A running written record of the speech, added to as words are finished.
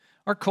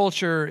Our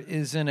culture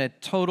is in a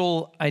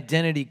total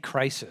identity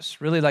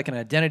crisis, really like an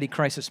identity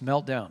crisis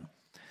meltdown.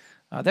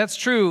 That's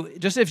true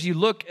just if you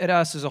look at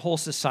us as a whole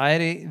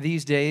society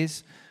these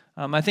days.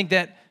 I think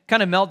that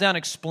kind of meltdown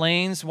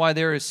explains why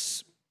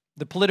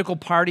the political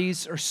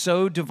parties are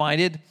so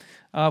divided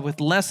with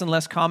less and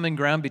less common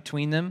ground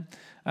between them.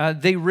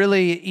 They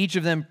really, each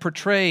of them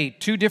portray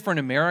two different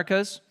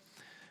Americas,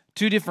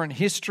 two different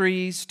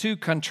histories, two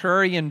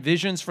contrarian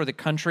visions for the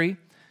country.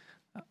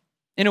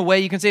 In a way,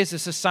 you can say as a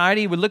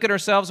society, we look at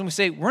ourselves and we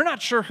say, we're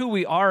not sure who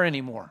we are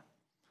anymore.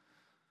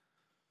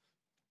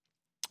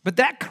 But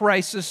that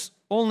crisis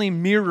only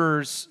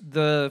mirrors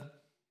the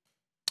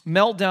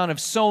meltdown of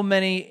so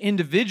many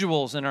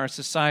individuals in our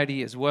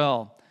society as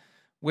well,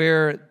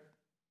 where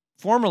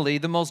formerly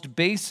the most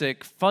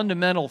basic,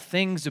 fundamental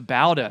things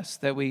about us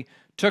that we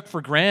took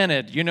for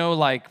granted,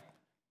 like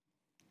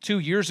 2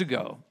 years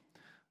ago,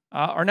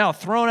 are now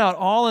thrown out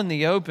all in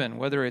the open,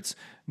 whether it's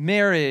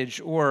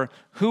marriage or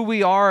who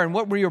we are and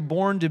what we are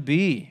born to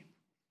be.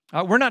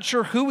 We're not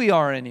sure who we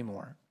are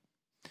anymore.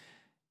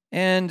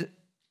 And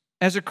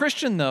as a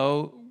Christian,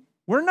 though,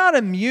 we're not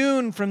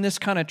immune from this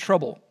kind of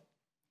trouble.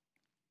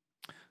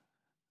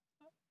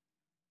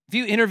 If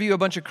you interview a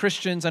bunch of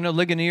Christians, I know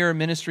Ligonier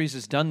Ministries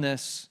has done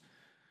this,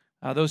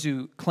 those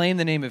who claim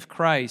the name of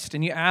Christ,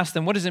 and you ask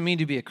them, what does it mean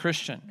to be a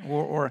Christian?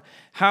 Or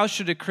how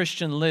should a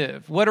Christian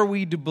live? What are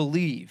we to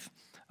believe?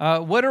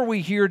 What are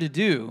we here to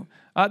do?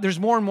 There's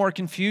more and more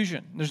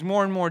confusion. There's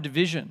more and more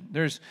division.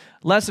 There's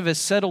less of a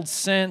settled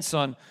sense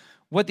on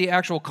what the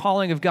actual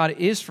calling of God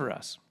is for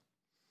us.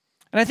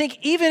 And I think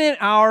even in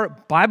our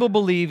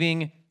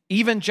Bible-believing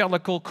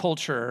evangelical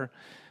culture,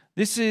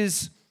 this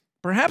is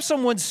perhaps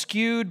somewhat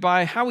skewed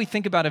by how we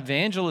think about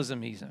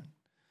evangelism even.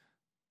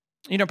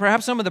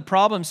 Perhaps some of the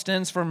problem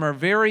stems from our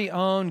very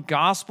own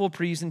gospel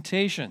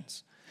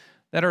presentations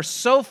that are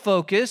so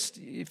focused,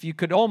 if you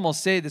could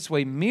almost say it this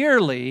way,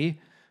 merely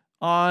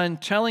on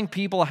telling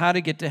people how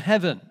to get to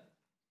heaven.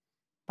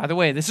 By the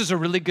way, this is a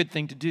really good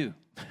thing to do,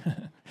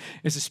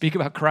 is to speak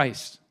about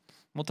Christ.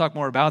 We'll talk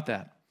more about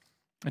that.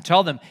 And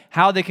tell them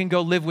how they can go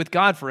live with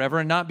God forever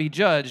and not be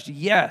judged,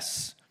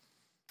 yes.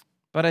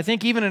 But I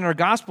think even in our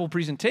gospel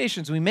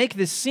presentations, we make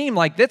this seem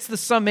like that's the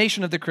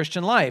summation of the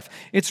Christian life.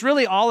 It's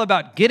really all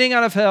about getting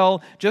out of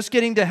hell, just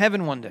getting to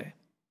heaven one day.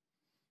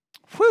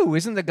 Whew,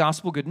 isn't the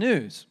gospel good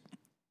news?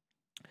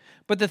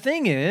 But the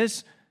thing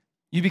is,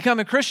 you become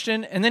a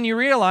Christian and then you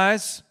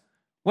realize,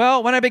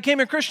 well, when I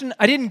became a Christian,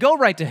 I didn't go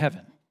right to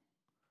heaven.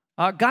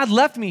 God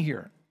left me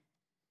here.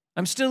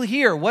 I'm still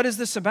here. What is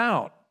this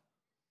about?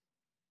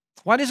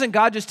 Why doesn't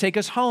God just take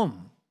us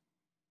home?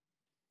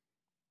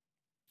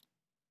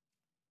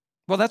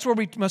 Well, that's where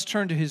we must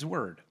turn to His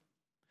Word.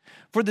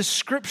 For the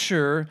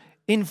Scripture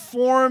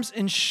informs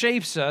and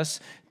shapes us,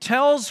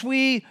 tells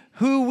we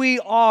who we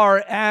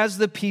are as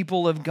the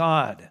people of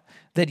God.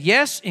 That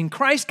yes, in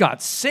Christ,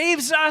 God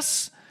saves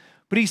us,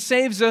 but He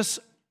saves us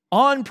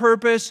on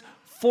purpose,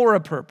 for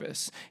a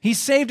purpose. He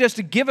saved us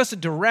to give us a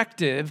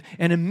directive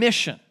and a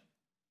mission.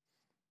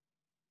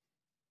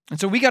 And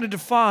so we got to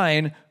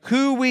define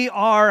who we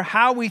are,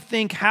 how we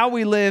think, how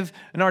we live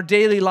in our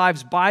daily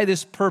lives by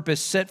this purpose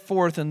set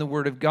forth in the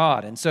Word of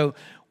God. And so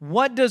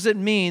what does it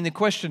mean? The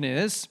question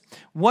is,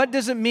 what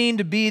does it mean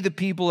to be the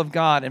people of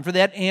God? And for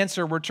that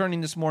answer, we're turning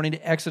this morning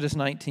to Exodus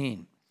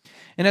 19.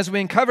 And as we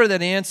uncover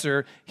that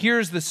answer,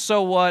 here's the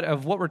so what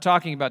of what we're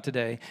talking about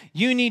today.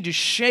 You need to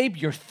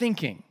shape your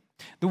thinking.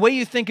 The way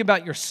you think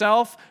about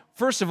yourself,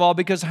 first of all,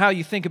 because of how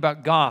you think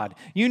about God.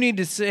 You need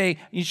to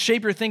you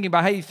shape your thinking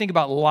by how you think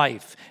about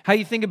life, how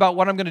you think about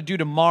what I'm going to do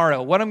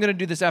tomorrow, what I'm going to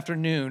do this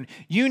afternoon.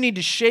 You need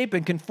to shape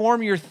and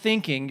conform your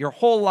thinking, your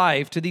whole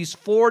life, to these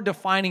 4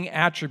 defining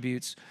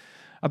attributes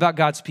about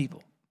God's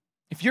people.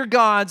 If you're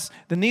God's,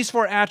 then these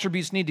 4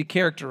 attributes need to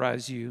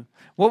characterize you.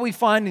 What we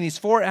find in these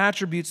 4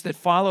 attributes that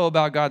follow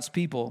about God's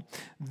people,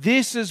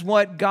 this is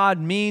what God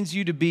means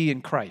you to be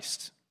in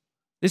Christ.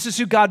 This is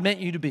who God meant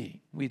you to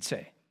be, we'd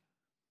say.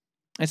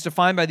 It's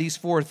defined by these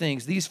 4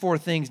 things. These 4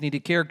 things need to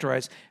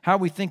characterize how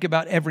we think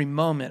about every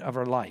moment of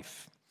our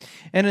life.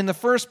 And in the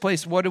first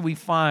place, what do we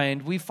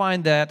find? We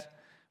find that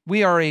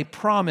we are a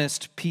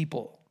promised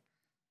people,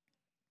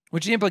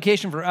 which the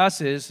implication for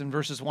us is, in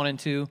verses 1 and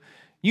 2,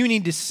 you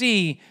need to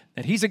see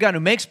that He's a God who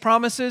makes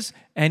promises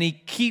and He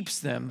keeps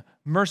them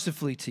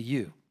mercifully to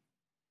you.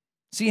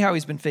 See how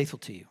He's been faithful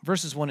to you.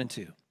 Verses 1 and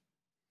 2.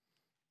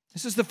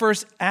 This is the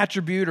first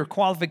attribute or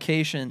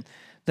qualification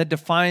that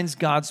defines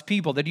God's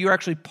people, that you're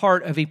actually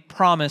part of a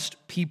promised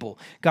people.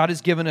 God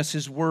has given us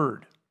His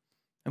Word,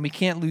 and we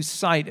can't lose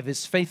sight of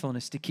His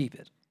faithfulness to keep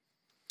it.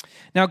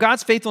 Now,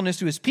 God's faithfulness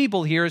to His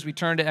people here, as we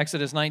turn to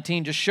Exodus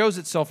 19, just shows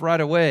itself right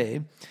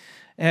away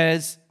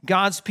as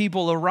God's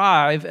people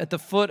arrive at the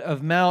foot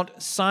of Mount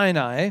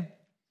Sinai,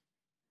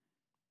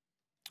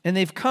 and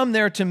they've come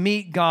there to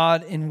meet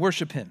God and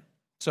worship Him.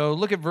 So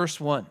look at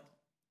verse 1.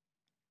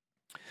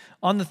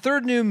 On the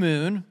 3rd new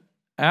moon,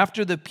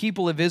 after the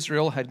people of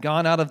Israel had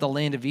gone out of the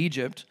land of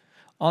Egypt,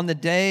 on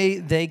that day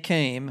they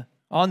came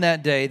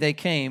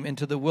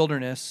into the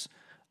wilderness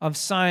of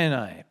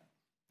Sinai.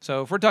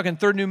 So if we're talking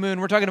third new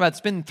moon, we're talking about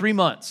it's been 3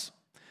 months.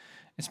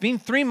 It's been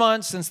 3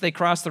 months since they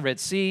crossed the Red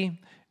Sea.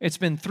 It's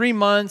been 3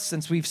 months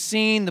since we've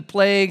seen the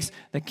plagues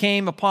that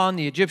came upon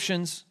the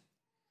Egyptians.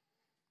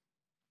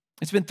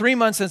 It's been 3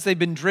 months since they've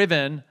been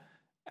driven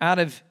out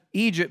of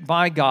Egypt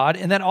by God.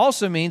 And that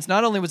also means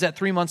not only was that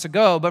 3 months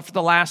ago, but for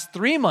the last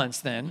 3 months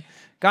then,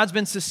 God's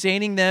been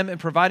sustaining them and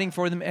providing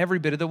for them every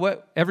bit of the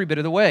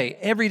way,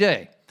 every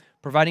day,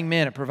 providing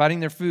manna,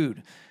 providing their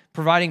food,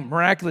 providing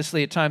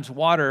miraculously at times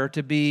water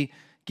to be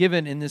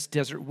given in this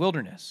desert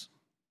wilderness.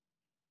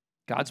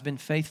 God's been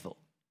faithful.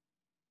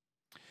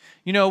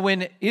 You know,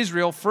 when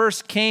Israel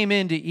first came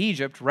into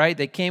Egypt, right,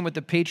 they came with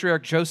the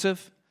patriarch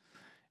Joseph,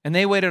 and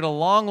they waited a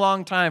long,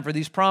 long time for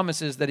these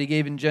promises that he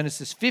gave in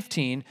Genesis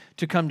 15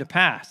 to come to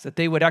pass, that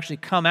they would actually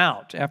come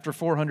out after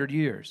 400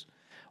 years.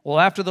 Well,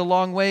 after the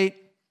long wait,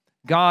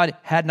 God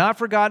had not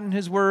forgotten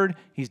his word.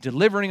 He's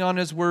delivering on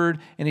his word,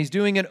 and he's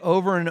doing it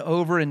over and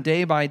over and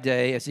day by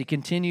day as he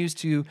continues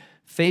to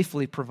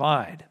faithfully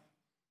provide.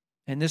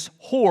 And this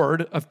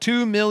horde of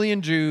 2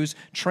 million Jews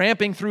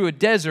tramping through a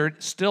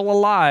desert, still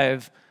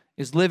alive,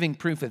 is living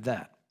proof of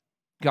that.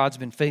 God's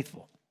been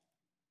faithful.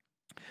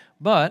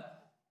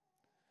 But,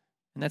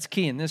 and that's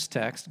key in this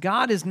text,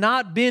 God has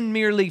not been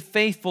merely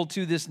faithful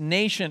to this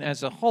nation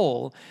as a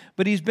whole,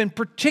 but he's been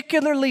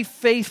particularly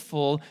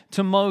faithful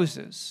to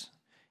Moses.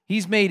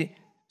 He's made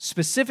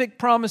specific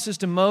promises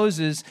to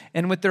Moses,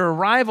 and with their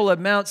arrival at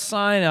Mount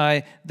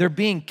Sinai, they're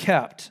being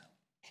kept.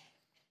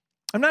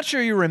 I'm not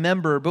sure you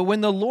remember, but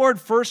when the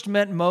Lord first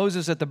met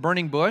Moses at the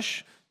burning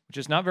bush, which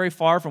is not very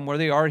far from where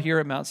they are here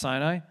at Mount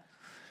Sinai,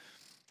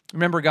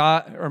 remember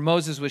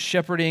Moses was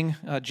shepherding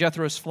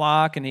Jethro's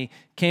flock, and he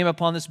came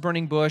upon this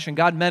burning bush, and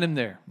God met him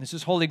there. This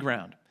is holy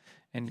ground.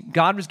 And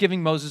God was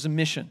giving Moses a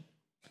mission.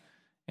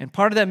 And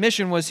part of that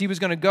mission was he was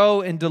going to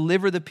go and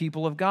deliver the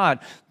people of God.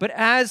 But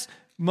as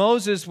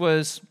Moses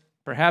was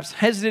perhaps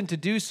hesitant to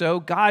do so,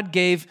 God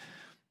gave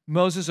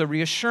Moses a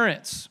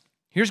reassurance.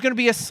 Here's going to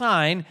be a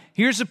sign.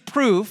 Here's a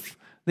proof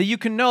that you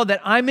can know that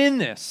I'm in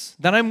this,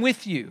 that I'm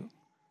with you,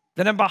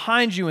 that I'm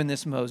behind you in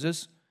this,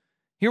 Moses.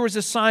 Here was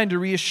a sign to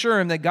reassure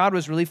him that God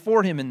was really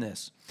for him in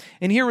this.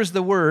 And here was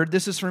the word.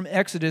 This is from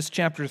Exodus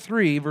chapter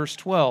 3, verse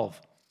 12.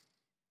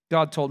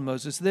 God told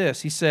Moses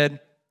this. He said,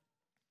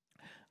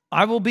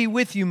 I will be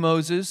with you,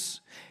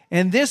 Moses,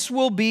 and this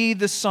will be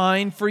the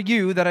sign for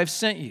you that I've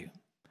sent you.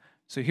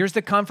 So here's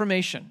the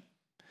confirmation.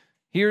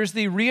 Here's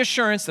the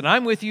reassurance that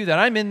I'm with you, that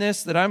I'm in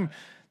this, that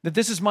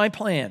this is my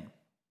plan.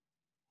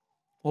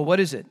 Well,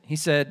 what is it? He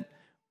said,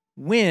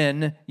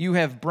 when you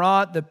have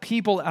brought the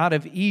people out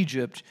of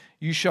Egypt,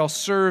 you shall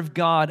serve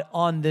God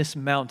on this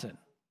mountain.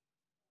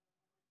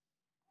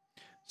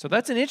 So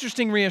that's an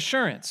interesting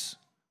reassurance.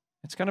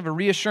 It's kind of a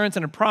reassurance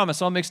and a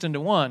promise all mixed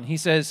into one. He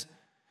says,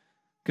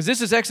 because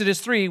this is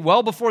Exodus 3,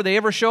 well before they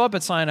ever show up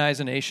at Sinai as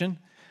a nation,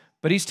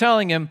 but he's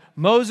telling him,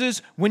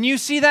 Moses, when you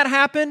see that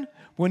happen,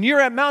 when you're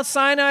at Mount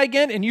Sinai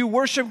again and you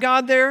worship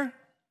God there,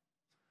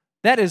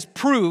 that is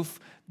proof,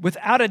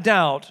 without a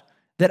doubt,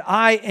 that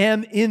I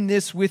am in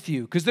this with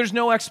you, because there's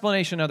no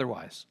explanation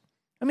otherwise.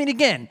 I mean,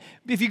 again,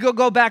 if you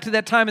go back to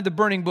that time at the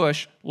burning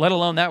bush, let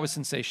alone that was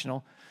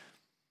sensational,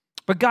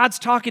 but God's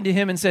talking to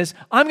him and says,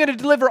 I'm going to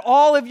deliver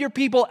all of your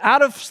people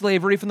out of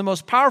slavery from the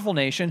most powerful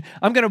nation.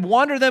 I'm going to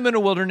wander them in a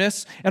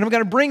wilderness, and I'm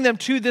going to bring them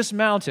to this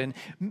mountain.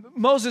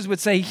 Moses would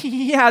say,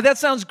 yeah, that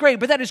sounds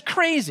great, but that is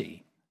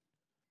crazy.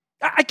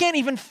 I can't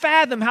even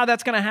fathom how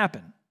that's going to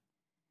happen.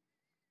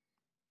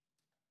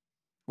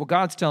 Well,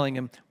 God's telling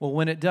him, well,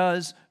 when it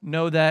does,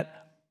 know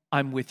that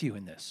I'm with you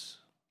in this.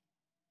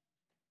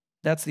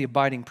 That's the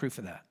abiding proof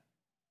of that.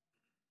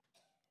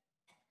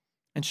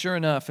 And sure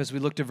enough, as we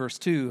look to verse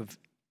 2 of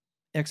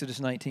Exodus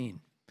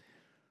 19,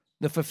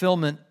 the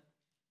fulfillment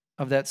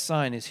of that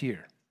sign is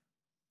here.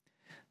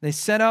 They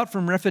set out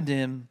from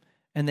Rephidim,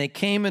 and they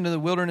came into the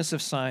wilderness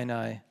of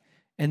Sinai,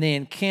 and they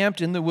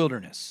encamped in the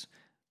wilderness.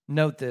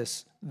 Note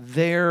this,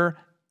 there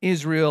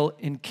Israel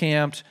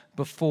encamped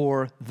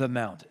before the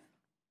mountain.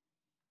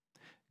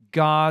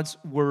 God's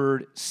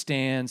word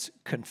stands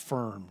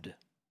confirmed.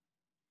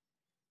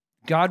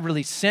 God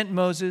really sent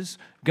Moses.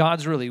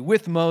 God's really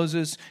with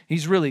Moses.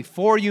 He's really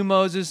for you,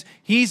 Moses.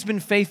 He's been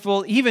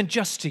faithful even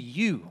just to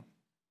you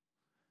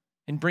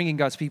in bringing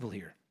God's people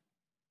here.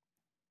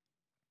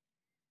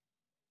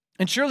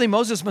 And surely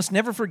Moses must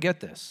never forget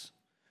this.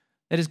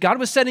 That is, God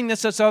was setting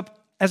this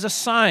up as a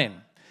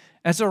sign,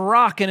 as a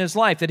rock in his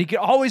life that he could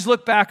always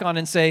look back on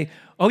and say,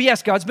 oh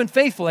yes, God's been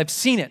faithful. I've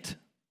seen it.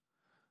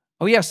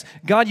 Oh yes,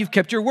 God, you've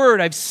kept your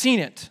word. I've seen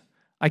it.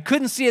 I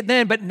couldn't see it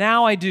then, but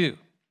now I do.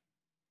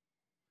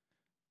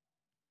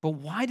 But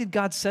why did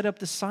God set up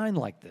the sign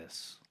like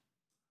this?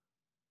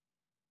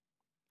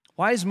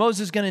 Why is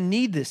Moses going to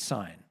need this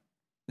sign,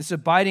 this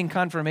abiding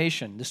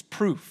confirmation, this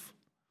proof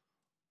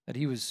that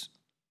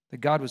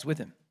God was with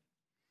him?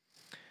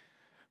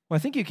 Well, I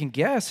think you can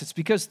guess it's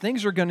because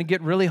things are going to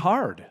get really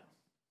hard.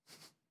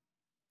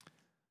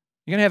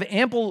 You're going to have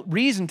ample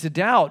reason to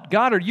doubt,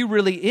 God, are you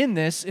really in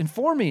this and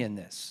for me in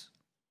this?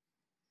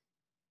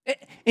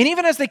 And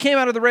even as they came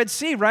out of the Red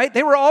Sea, right,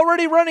 they were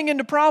already running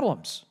into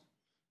problems.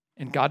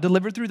 and God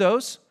delivered through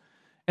those.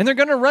 And they're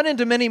going to run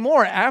into many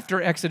more after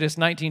Exodus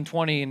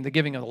 19:20 and the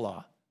giving of the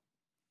law.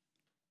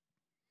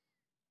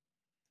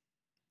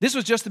 This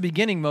was just the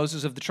beginning,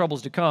 Moses, of the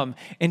troubles to come.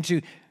 And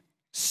to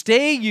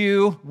stay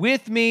you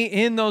with me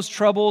in those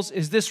troubles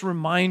is this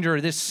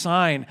reminder, this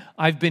sign,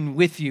 I've been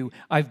with you,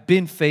 I've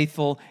been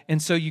faithful,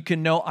 and so you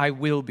can know I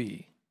will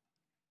be.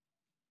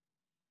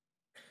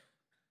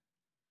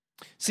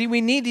 See, we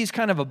need these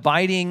kind of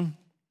abiding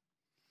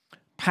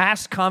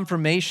past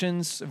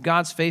confirmations of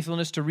God's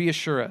faithfulness to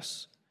reassure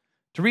us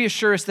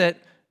that,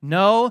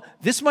 no,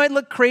 this might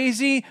look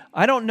crazy,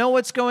 I don't know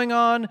what's going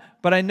on,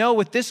 but I know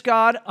with this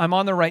God, I'm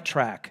on the right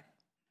track.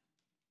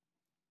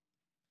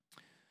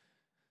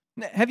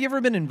 Have you ever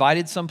been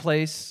invited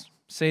someplace,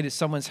 say to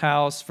someone's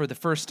house for the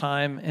first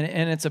time,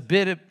 and it's a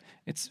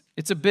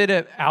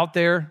bit out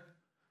there,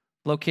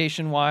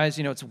 location-wise,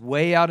 it's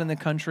way out in the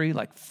country,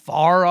 like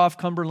far off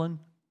Cumberland.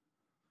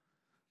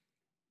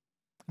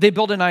 They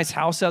built a nice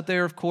house out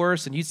there, of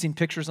course, and you've seen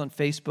pictures on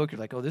Facebook. You're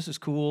like, oh, this is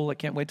cool. I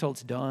can't wait till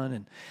it's done.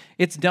 And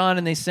it's done,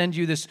 and they send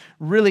you this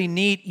really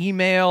neat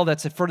email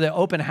that's for the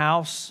open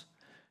house.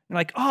 You're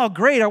like, oh,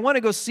 great. I want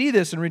to go see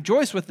this and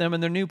rejoice with them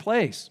in their new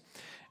place.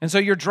 And so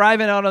you're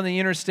driving out on the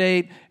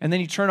interstate, and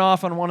then you turn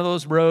off on one of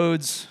those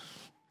roads,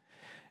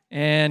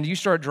 and you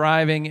start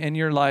driving, and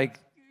you're like,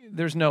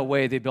 there's no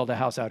way they built a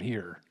house out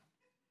here.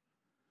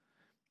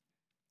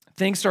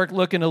 Things start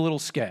looking a little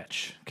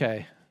sketch,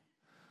 okay?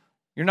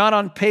 You're not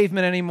on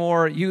pavement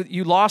anymore.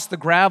 You lost the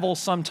gravel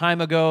some time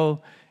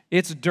ago.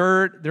 It's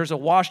dirt. There's a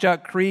washed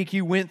out creek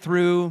you went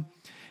through.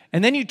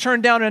 And then you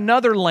turn down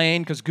another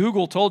lane because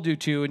Google told you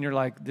to, and you're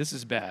like, this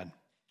is bad.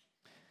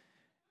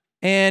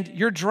 And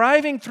you're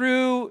driving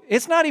through,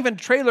 it's not even a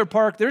trailer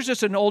park. There's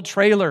just an old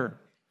trailer,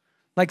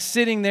 like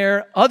sitting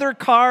there. Other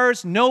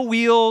cars, no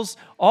wheels,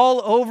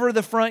 all over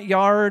the front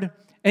yard.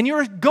 And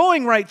you're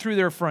going right through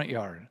their front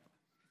yard.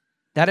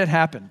 That had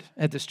happened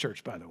at this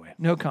church, by the way.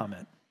 No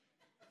comment.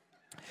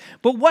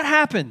 But what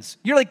happens?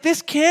 You're like,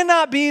 this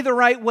cannot be the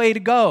right way to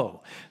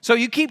go. So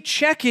you keep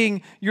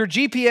checking your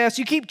GPS.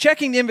 You keep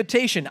checking the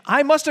invitation.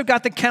 I must have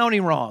got the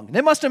county wrong.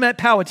 They must have meant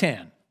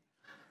Powhatan.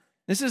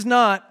 This is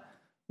not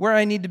where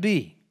I need to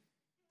be.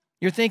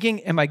 You're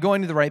thinking, am I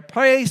going to the right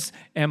place?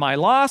 Am I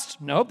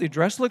lost? Nope, the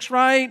address looks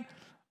right.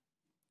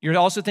 You're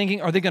also thinking,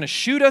 are they going to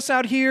shoot us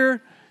out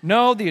here?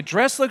 No, the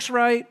address looks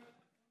right.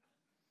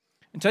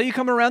 Until you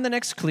come around the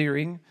next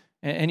clearing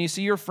and you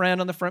see your friend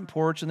on the front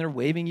porch and they're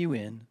waving you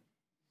in.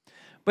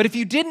 But if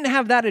you didn't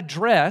have that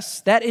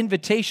address, that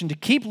invitation to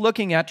keep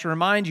looking at to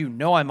remind you,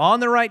 no, I'm on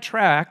the right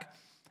track,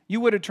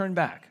 you would have turned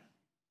back.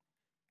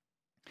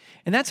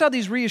 And that's how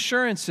these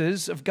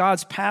reassurances of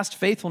God's past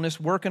faithfulness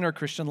work in our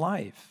Christian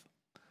life.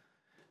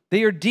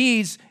 They are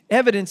deeds,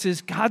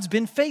 evidences God's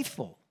been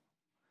faithful.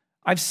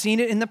 I've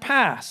seen it in the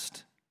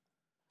past.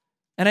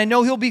 And I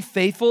know he'll be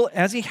faithful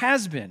as he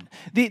has been.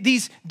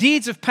 These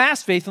deeds of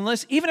past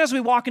faithfulness, even as we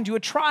walk into a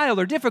trial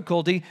or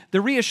difficulty, they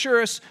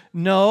reassure us,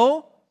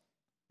 no,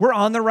 we're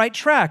on the right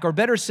track. Or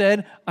better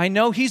said, I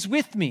know he's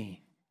with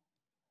me.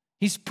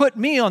 He's put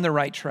me on the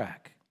right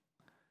track.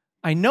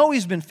 I know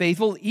he's been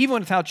faithful,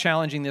 even with how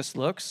challenging this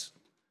looks.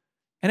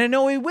 And I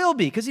know he will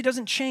be, because he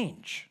doesn't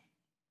change.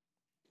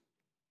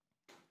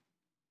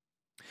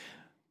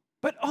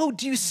 But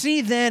do you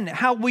see then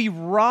how we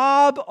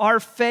rob our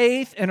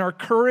faith and our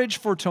courage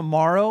for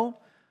tomorrow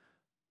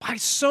by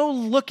so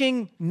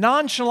looking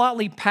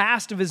nonchalantly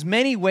past of as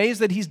many ways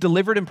that he's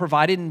delivered and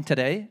provided in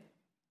today?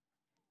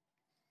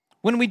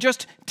 When we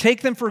just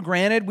take them for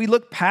granted, we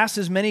look past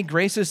as many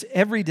graces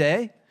every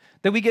day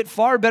that we get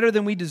far better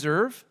than we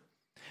deserve.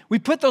 We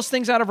put those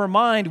things out of our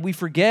mind, we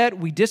forget,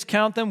 we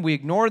discount them, we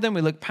ignore them,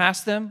 we look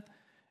past them.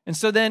 And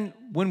so then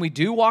when we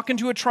do walk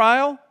into a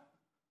trial,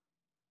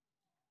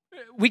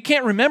 we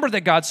can't remember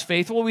that God's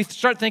faithful. We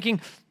start thinking,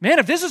 man,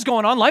 if this is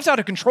going on, life's out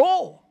of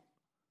control.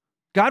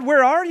 God,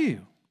 where are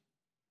you?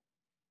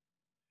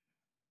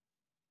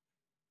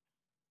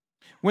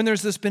 When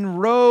there's this been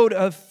road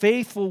of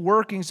faithful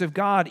workings of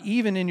God,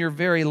 even in your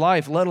very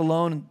life, let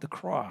alone the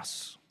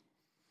cross.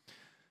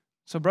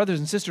 So brothers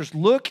and sisters,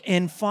 look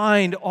and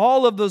find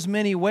all of those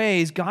many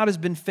ways God has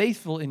been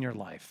faithful in your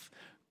life.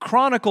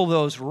 Chronicle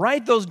those,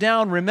 write those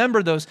down,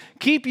 remember those.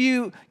 Keep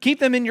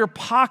them in your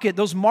pocket,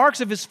 those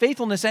marks of his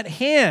faithfulness at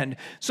hand,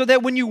 so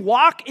that when you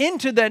walk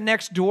into that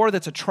next door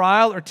that's a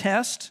trial or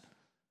test,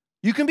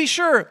 you can be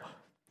sure,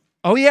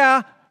 oh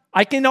yeah,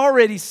 I can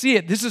already see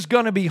it. This is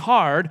going to be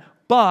hard,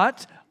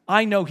 but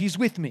I know he's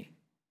with me.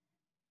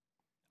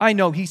 I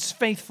know he's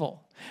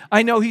faithful.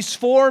 I know he's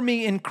for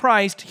me in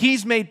Christ.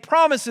 He's made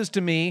promises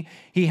to me.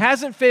 He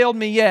hasn't failed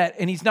me yet,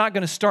 and he's not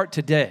going to start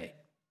today.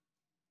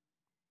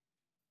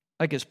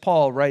 Like as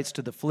Paul writes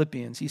to the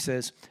Philippians, he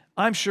says,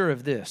 I'm sure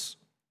of this,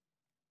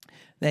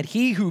 that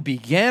he who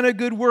began a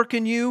good work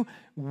in you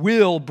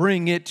will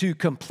bring it to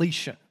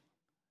completion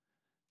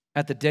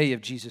at the day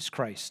of Jesus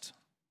Christ.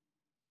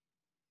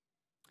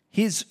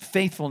 His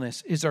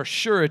faithfulness is our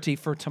surety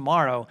for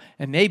tomorrow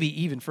and maybe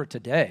even for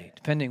today,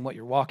 depending what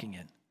you're walking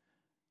in.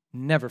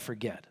 Never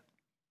forget.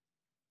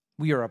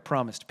 We are a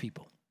promised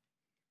people.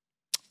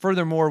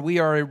 Furthermore, we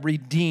are a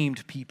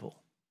redeemed people.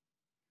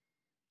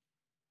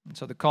 And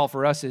so the call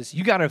for us is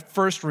you got to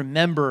first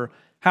remember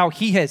how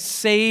he has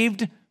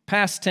saved,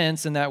 past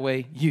tense, in that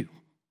way, you,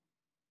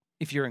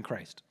 if you're in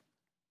Christ.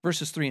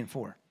 Verses 3 and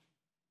 4.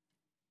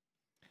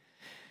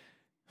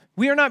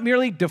 We are not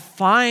merely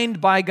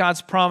defined by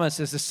God's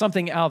promises as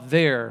something out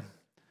there.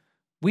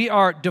 We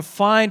are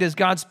defined as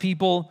God's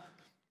people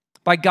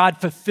by God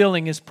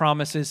fulfilling his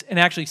promises and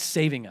actually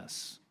saving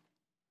us.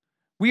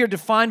 We are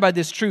defined by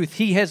this truth.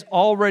 He has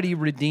already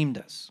redeemed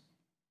us.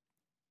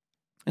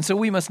 And so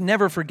we must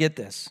never forget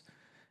this,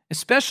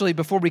 especially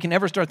before we can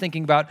ever start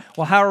thinking about,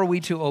 well, how are we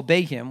to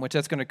obey him, which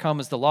that's going to come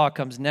as the law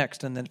comes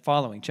next in the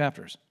following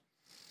chapters.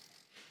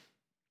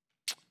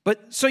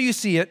 But so you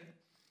see it.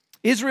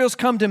 Israel's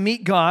come to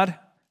meet God.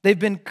 They've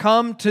been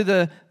come to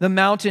the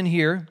mountain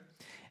here.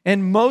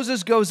 And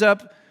Moses goes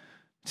up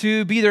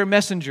to be their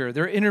messenger,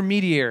 their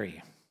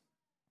intermediary.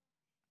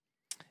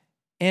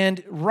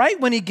 And right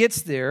when he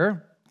gets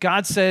there,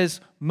 God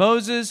says,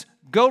 Moses,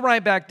 go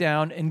right back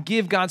down and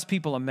give God's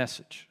people a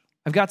message.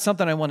 I've got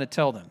something I want to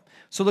tell them.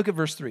 So look at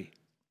verse 3.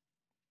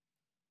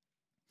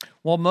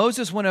 While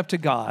Moses went up to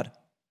God,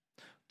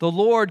 the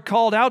Lord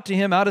called out to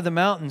him out of the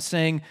mountain,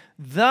 saying,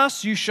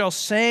 Thus you shall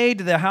say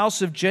to the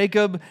house of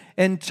Jacob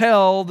and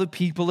tell the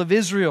people of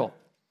Israel.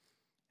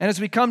 And as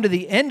we come to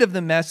the end of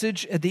the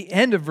message, at the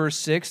end of verse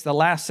 6, the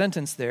last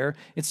sentence there,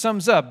 it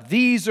sums up,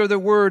 These are the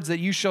words that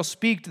you shall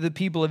speak to the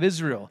people of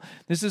Israel.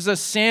 This is a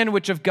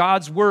sandwich of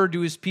God's word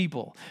to his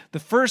people. The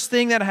first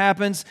thing that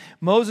happens,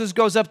 Moses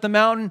goes up the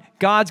mountain,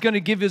 God's going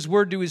to give his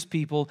word to his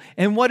people.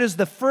 And what is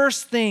the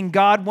first thing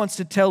God wants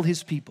to tell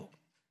his people?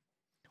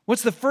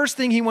 What's the first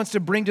thing he wants to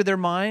bring to their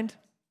mind?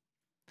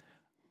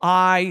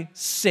 I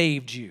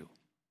saved you.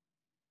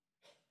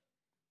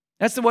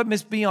 That's what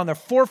must be on the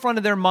forefront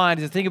of their mind,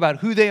 is to think about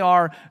who they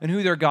are and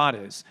who their God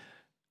is.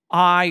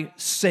 I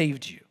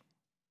saved you.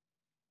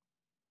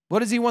 What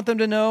does he want them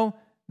to know?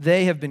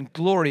 They have been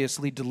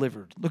gloriously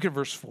delivered. Look at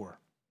verse 4.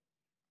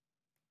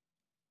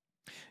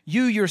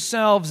 You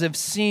yourselves have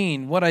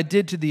seen what I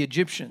did to the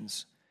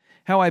Egyptians,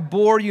 how I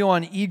bore you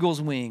on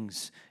eagle's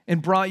wings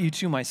and brought you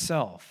to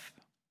myself.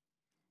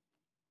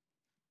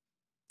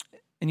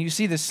 And you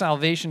see this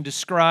salvation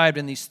described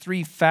in these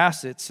three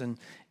facets, and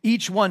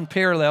each one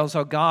parallels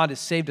how God has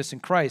saved us in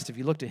Christ if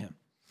you look to him.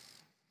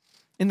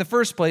 In the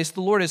first place,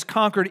 the Lord has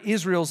conquered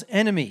Israel's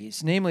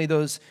enemies, namely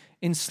those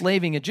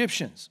enslaving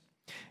Egyptians.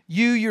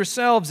 You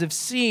yourselves have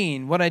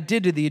seen what I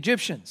did to the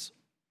Egyptians.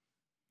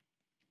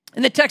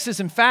 And the text is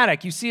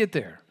emphatic. You see it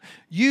there.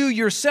 You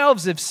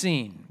yourselves have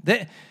seen.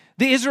 The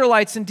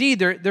Israelites, indeed,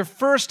 they're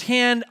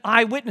firsthand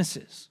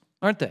eyewitnesses,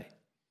 aren't they?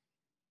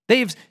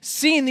 They've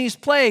seen these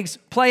plagues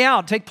play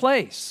out, take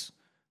place.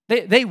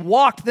 They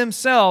walked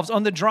themselves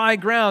on the dry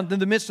ground in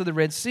the midst of the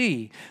Red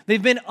Sea.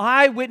 They've been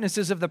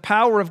eyewitnesses of the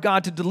power of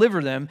God to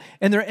deliver them,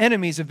 and their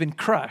enemies have been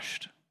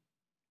crushed.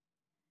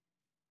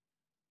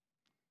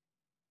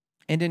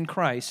 And in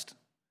Christ,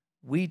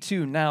 we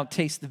too now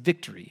taste the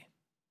victory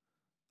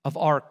of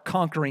our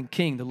conquering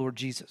King, the Lord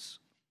Jesus,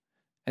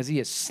 as he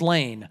has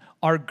slain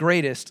our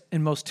greatest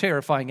and most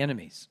terrifying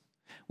enemies.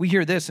 We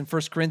hear this in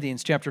 1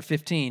 Corinthians chapter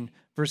 15,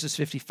 verses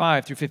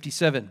 55 through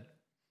 57.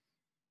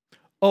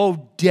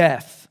 O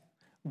death,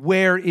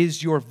 where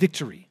is your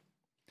victory?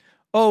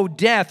 O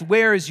death,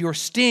 where is your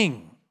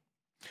sting?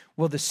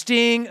 Well, the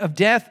sting of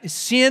death is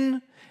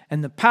sin,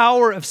 and the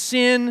power of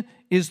sin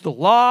is the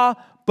law.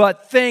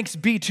 But thanks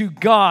be to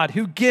God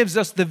who gives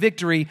us the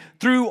victory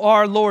through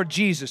our Lord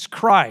Jesus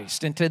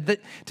Christ. And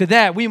to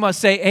that we must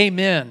say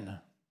amen.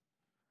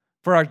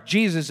 For our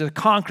Jesus is a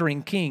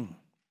conquering King.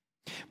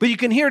 But you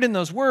can hear it in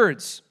those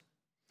words.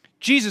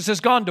 Jesus has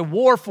gone to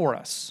war for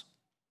us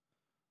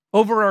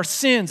over our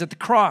sins at the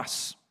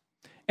cross.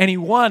 And he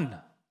won.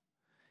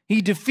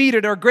 He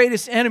defeated our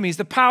greatest enemies,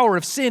 the power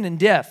of sin and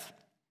death.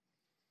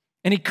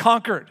 And he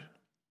conquered.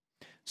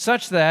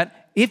 Such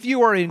that if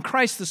you are in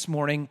Christ this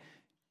morning,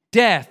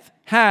 death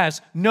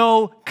has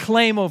no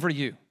claim over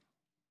you.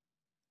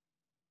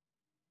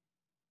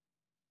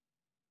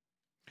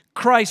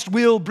 Christ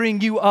will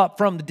bring you up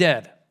from the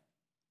dead.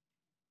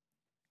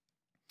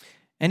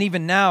 And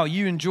even now,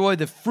 you enjoy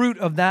the fruit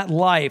of that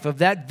life, of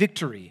that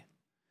victory.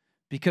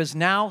 Because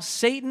now,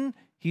 Satan,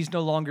 he's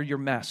no longer your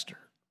master.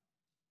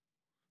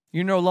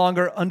 You're no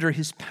longer under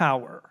his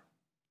power.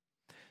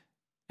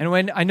 And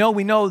when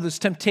we know those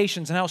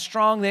temptations and how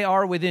strong they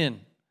are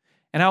within,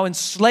 and how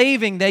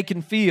enslaving they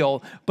can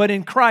feel, but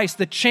in Christ,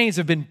 the chains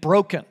have been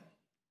broken.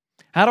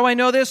 How do I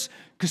know this?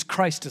 Because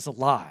Christ is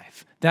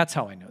alive. That's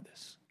how I know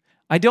this.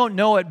 I don't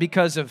know it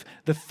because of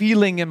the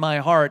feeling in my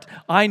heart.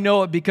 I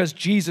know it because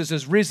Jesus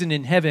has risen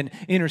in heaven,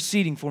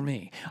 interceding for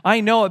me. I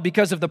know it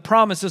because of the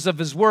promises of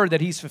his word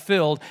that he's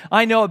fulfilled.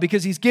 I know it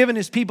because he's given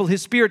his people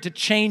his spirit to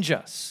change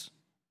us.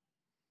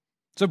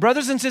 So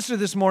brothers and sisters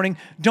this morning,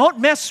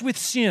 don't mess with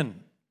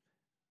sin.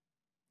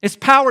 Its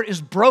power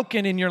is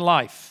broken in your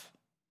life.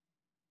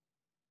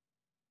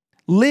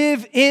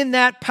 Live in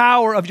that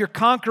power of your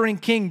conquering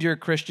king, dear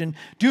Christian.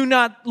 Do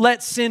not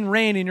let sin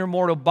reign in your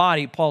mortal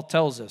body, Paul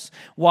tells us.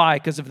 Why?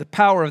 Because of the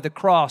power of the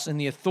cross and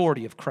the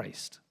authority of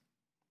Christ.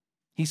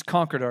 He's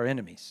conquered our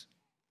enemies.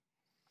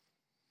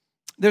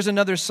 There's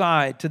another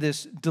side to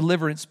this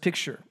deliverance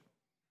picture.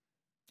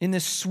 In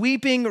this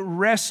sweeping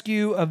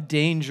rescue of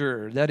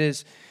danger, that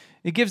is,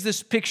 it gives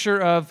this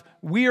picture of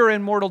we are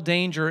in mortal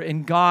danger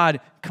and God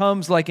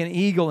comes like an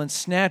eagle and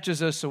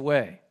snatches us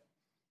away.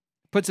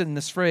 Puts it in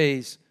this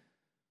phrase,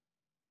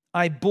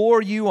 I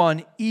bore you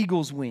on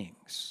eagle's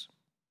wings.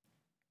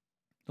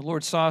 The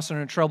Lord saw us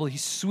in trouble. He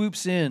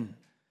swoops in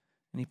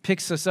and he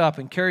picks us up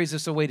and carries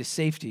us away to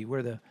safety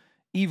where the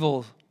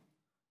evil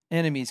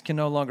enemies can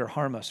no longer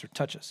harm us or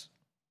touch us.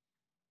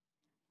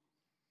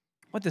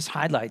 What this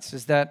highlights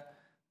is that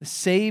the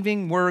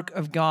saving work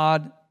of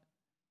God,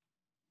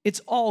 it's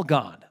all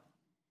God.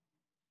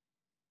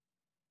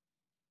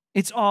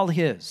 It's all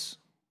His.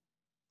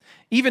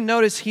 Even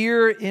notice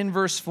here in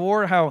verse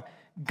 4 how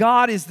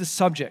God is the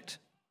subject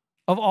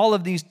of all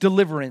of these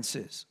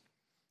deliverances.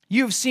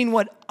 You have seen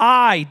what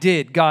I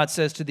did, God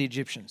says to the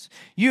Egyptians.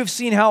 You have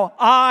seen how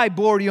I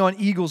bore you on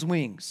eagle's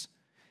wings.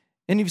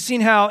 And you've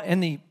seen how,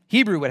 and the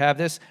Hebrew would have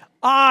this,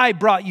 I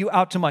brought you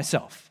out to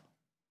myself.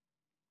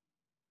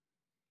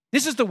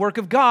 This is the work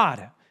of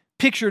God,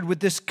 pictured with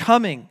this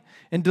coming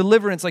and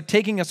deliverance like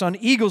taking us on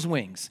eagle's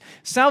wings.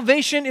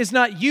 Salvation is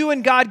not you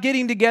and God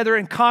getting together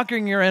and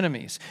conquering your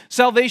enemies.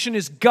 Salvation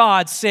is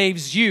God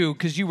saves you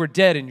because you were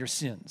dead in your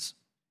sins.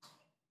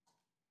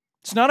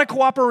 It's not a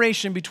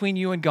cooperation between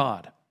you and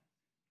God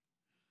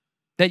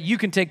that you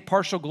can take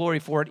partial glory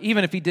for it,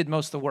 even if He did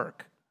most of the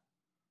work.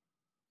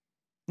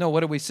 No,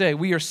 what do we say?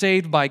 We are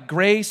saved by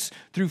grace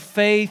through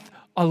faith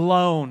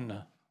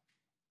alone.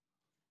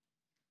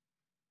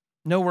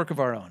 No work of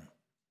our own.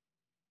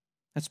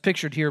 That's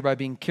pictured here by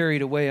being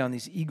carried away on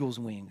these eagle's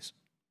wings.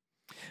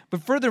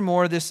 But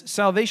furthermore, this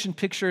salvation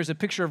picture is a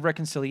picture of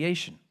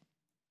reconciliation.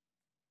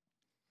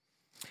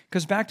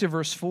 Because back to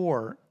verse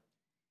 4,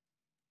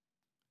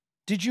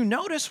 did you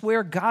notice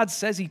where God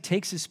says He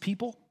takes His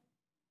people?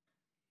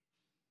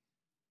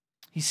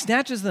 He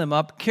snatches them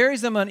up,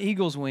 carries them on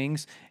eagle's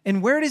wings,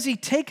 and where does He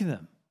take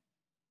them?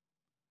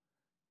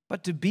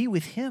 But to be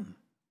with Him.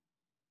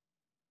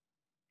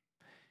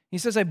 He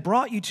says, I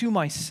brought you to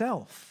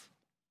myself.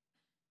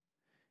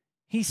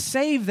 He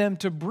saved them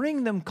to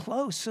bring them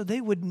close so they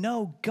would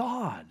know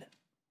God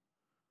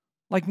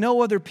like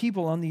no other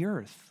people on the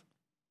earth.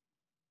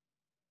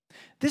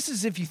 This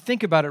is, if you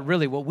think about it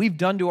really, what we've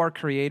done to our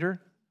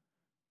Creator.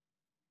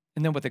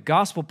 And then what the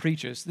gospel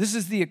preaches, this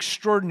is the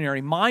extraordinary,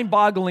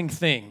 mind-boggling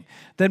thing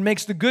that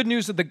makes the good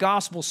news of the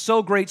gospel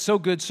so great, so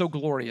good, so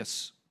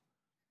glorious.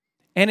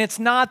 And it's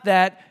not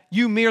that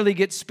you merely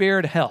get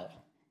spared hell.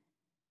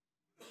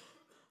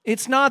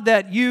 It's not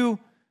that you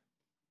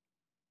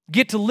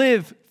get to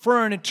live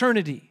for an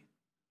eternity.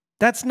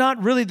 That's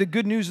not really the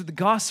good news of the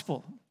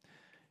gospel.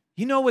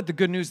 You know what the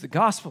good news of the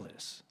gospel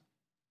is?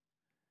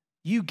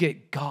 You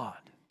get God.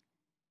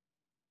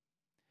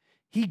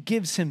 He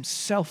gives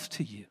Himself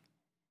to you.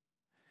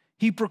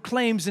 He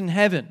proclaims in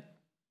heaven,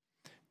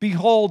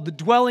 behold, the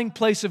dwelling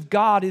place of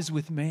God is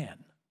with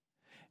man,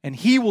 and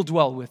He will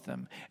dwell with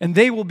them, and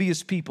they will be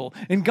His people,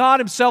 and God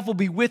Himself will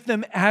be with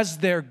them as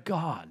their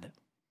God.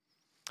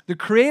 The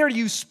Creator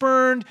you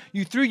spurned,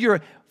 you threw your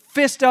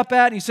fist up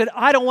at, and you said,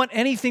 I don't want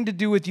anything to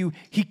do with you.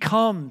 He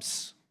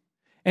comes,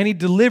 and He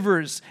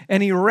delivers,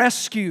 and He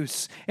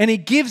rescues, and He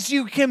gives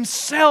you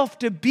Himself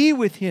to be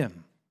with Him.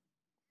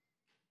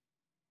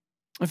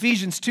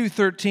 Ephesians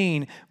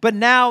 2:13, but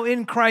now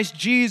in Christ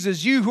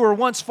Jesus, you who were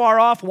once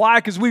far off, why?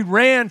 Because we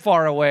ran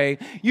far away.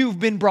 You've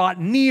been brought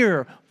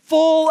near,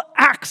 full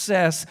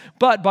access,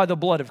 but by the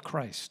blood of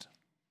Christ.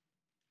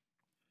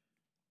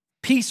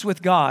 Peace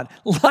with God,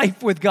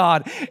 life with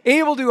God,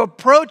 able to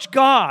approach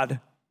God.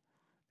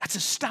 That's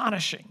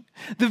astonishing.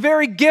 The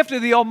very gift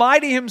of the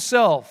Almighty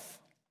Himself,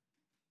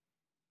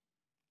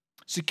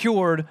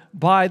 secured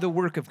by the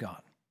work of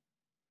God.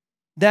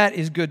 That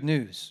is good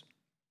news,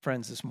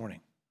 friends, this morning.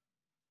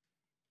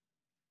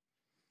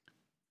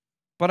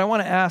 But I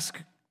want to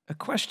ask a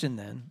question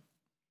then.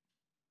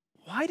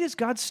 Why does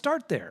God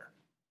start there?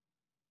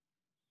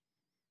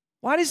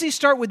 Why does He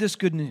start with this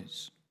good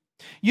news?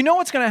 You know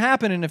what's going to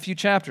happen in a few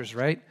chapters,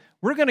 right?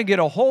 We're going to get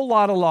a whole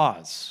lot of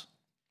laws.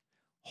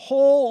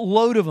 Whole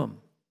load of them.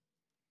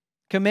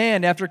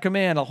 Command after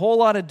command, a whole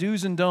lot of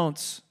do's and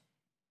don'ts.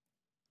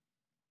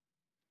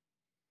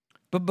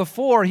 But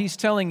before, He's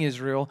telling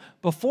Israel,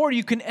 before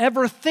you can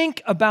ever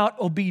think about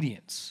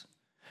obedience,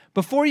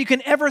 before you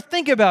can ever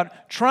think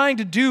about trying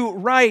to do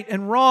right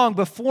and wrong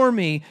before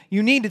me,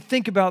 you need to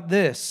think about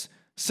this.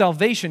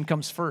 Salvation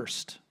comes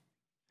first.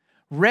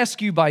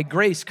 Rescue by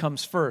grace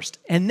comes first.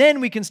 And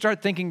then we can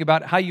start thinking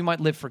about how you might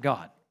live for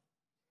God.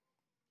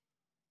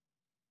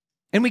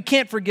 And we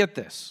can't forget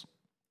this.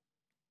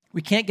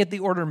 We can't get the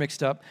order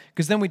mixed up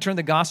because then we turn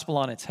the gospel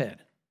on its head.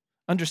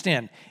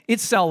 Understand,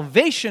 it's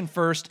salvation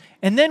first,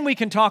 and then we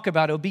can talk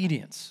about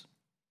obedience.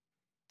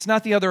 It's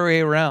not the other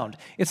way around.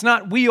 It's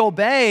not we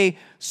obey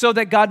so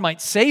that God might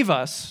save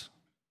us.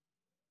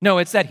 No,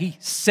 it's that he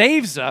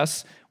saves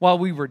us while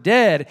we were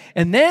dead,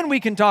 and then we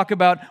can talk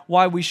about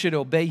why we should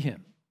obey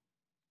him.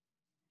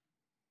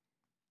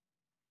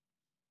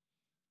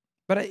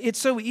 But it's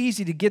so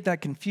easy to get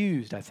that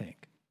confused, I think.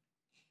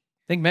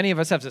 I think many of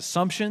us have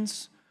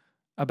assumptions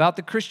about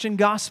the Christian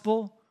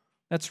gospel.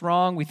 That's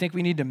wrong. We think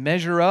we need to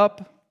measure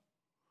up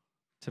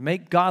to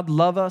make God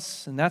love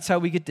us, and that's how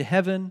we get to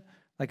heaven.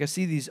 Like I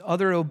see these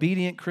other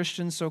obedient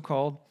Christians,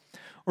 so-called.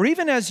 Or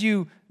even as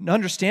you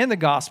understand the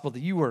gospel,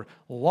 that you were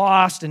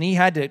lost and he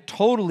had to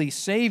totally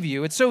save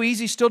you, it's so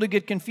easy still to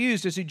get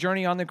confused as you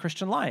journey on the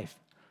Christian life.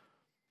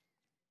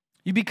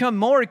 You become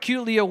more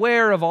acutely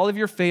aware of all of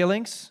your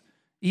failings,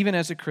 even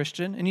as a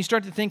Christian, and you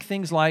start to think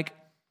things like,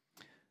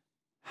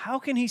 how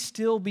can he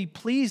still be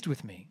pleased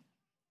with me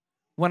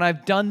when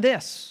I've done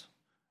this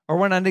or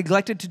when I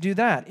neglected to do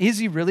that? Is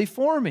he really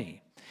for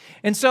me?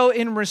 And so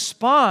in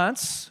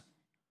response,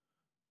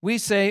 we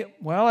say,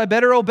 well, I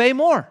better obey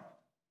more.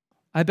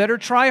 I better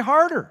try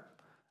harder.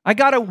 I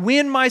got to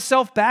win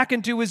myself back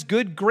into his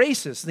good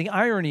graces. The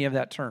irony of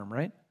that term,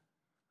 right?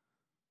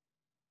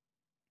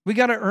 We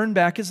got to earn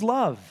back his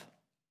love.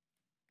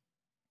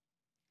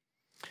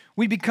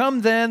 We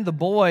become then the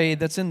boy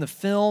that's in the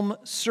film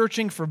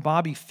Searching for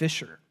Bobby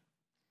Fischer.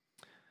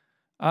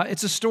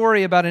 It's a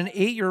story about an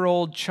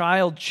 8-year-old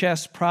child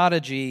chess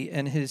prodigy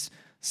and his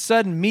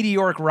sudden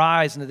meteoric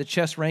rise into the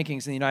chess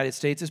rankings in the United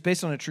States. It's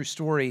based on a true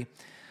story.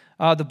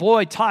 The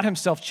boy taught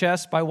himself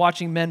chess by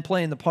watching men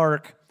play in the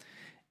park.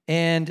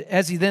 And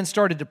as he then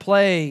started to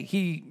play,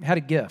 he had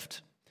a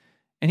gift.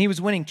 And he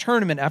was winning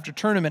tournament after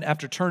tournament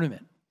after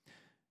tournament.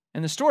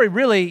 And the story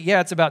really,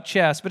 it's about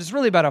chess, but it's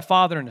really about a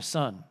father and a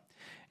son.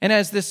 And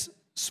as this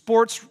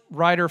sports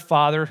writer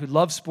father who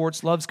loves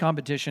sports, loves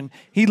competition,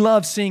 he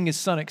loves seeing his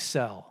son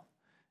excel.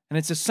 And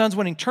it's his son's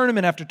winning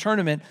tournament after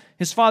tournament.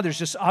 His father's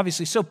just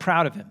obviously so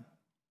proud of him.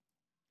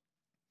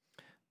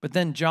 But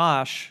then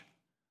Josh,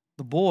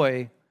 the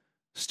boy,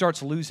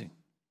 starts losing.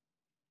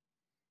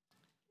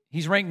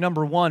 He's ranked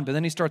number 1, but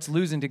then he starts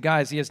losing to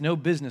guys he has no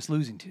business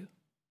losing to.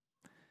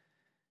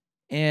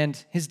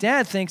 And his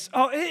dad thinks,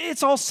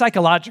 it's all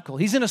psychological.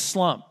 He's in a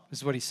slump,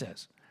 is what he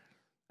says.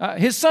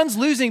 His son's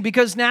losing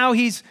because now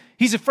he's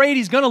afraid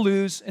he's going to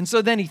lose, and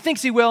so then he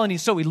thinks he will,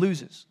 and so he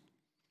loses.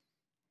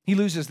 He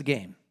loses the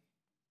game.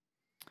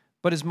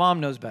 But his mom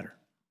knows better.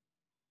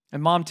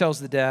 And mom tells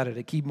the dad at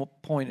a key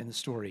point in the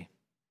story,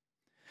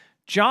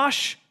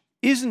 Josh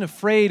isn't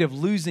afraid of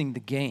losing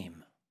the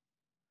game.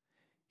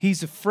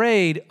 He's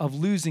afraid of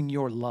losing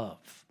your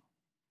love.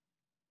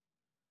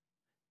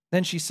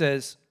 Then she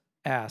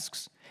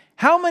asks,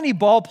 how many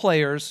ball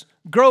players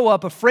grow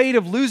up afraid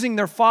of losing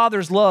their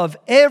father's love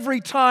every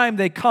time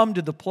they come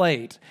to the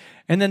plate?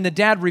 And then the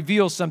dad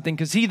reveals something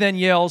because he then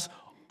yells,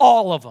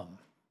 all of them.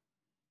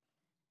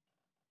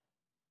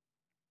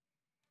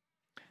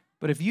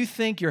 But if you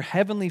think your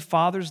heavenly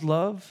Father's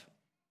love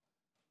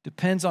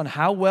depends on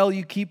how well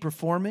you keep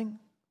performing,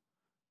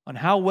 on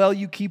how well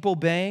you keep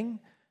obeying,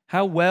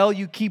 how well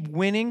you keep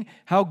winning,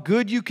 how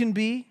good you can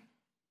be,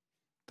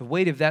 the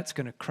weight of that's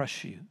going to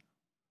crush you.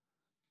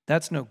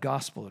 That's no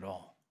gospel at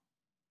all.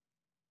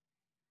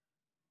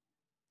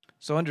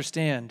 So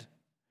understand,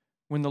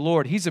 when the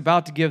Lord, he's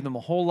about to give them a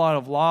whole lot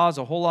of laws,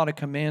 a whole lot of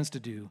commands to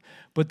do,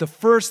 but the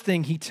first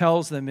thing he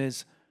tells them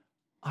is,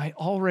 I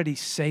already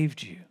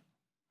saved you.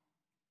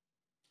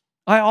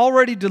 I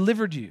already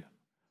delivered you.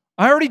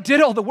 I already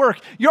did all the work.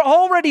 You're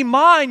already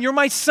mine. You're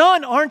my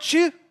son, aren't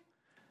you?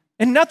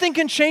 And nothing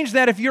can change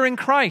that if you're in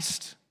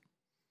Christ.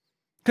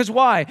 Because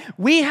why?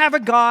 We have a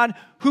God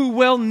who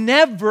will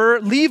never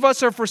leave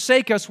us or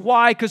forsake us.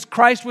 Why? Because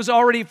Christ was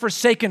already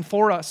forsaken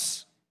for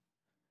us.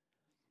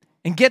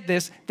 And get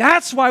this,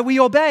 that's why we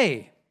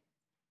obey.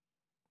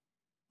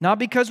 Not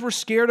because we're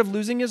scared of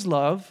losing his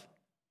love.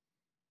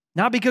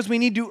 Not because we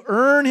need to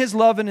earn his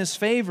love and his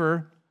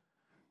favor.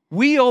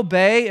 We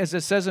obey, as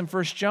it says in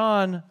 1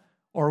 John,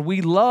 or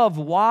we love.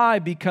 Why?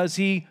 Because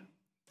he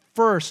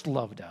first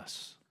loved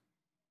us.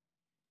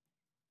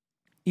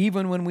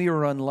 Even when we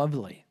were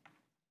unlovely.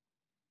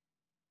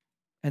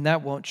 And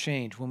that won't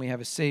change when we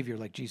have a Savior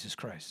like Jesus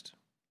Christ.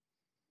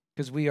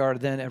 Because we are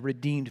then a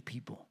redeemed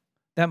people.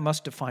 That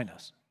must define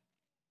us.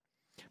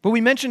 But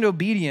we mentioned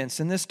obedience,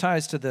 and this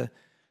ties to the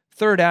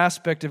third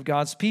aspect of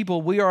God's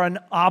people. We are an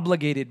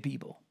obligated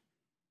people.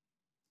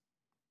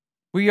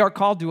 We are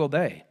called to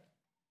obey.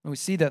 And we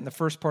see that in the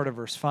first part of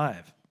verse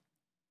 5.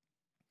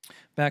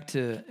 Back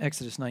to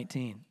Exodus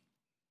 19.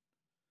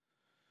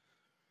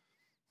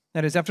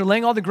 That is, after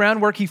laying all the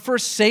groundwork, he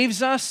first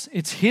saves us.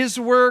 It's his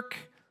work.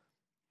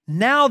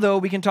 Now, though,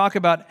 we can talk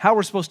about how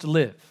we're supposed to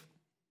live.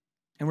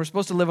 And we're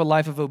supposed to live a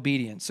life of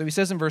obedience. So he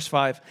says in verse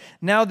 5,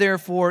 now,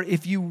 therefore,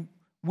 if you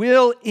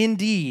will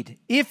indeed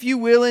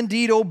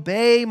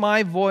obey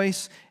my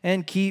voice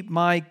and keep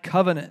my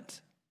covenant.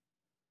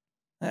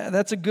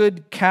 That's a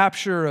good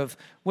capture of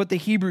what the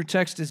Hebrew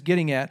text is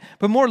getting at.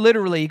 But more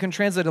literally, you can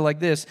translate it like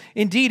this.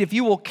 Indeed, if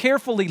you will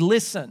carefully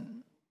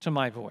listen to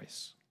my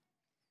voice.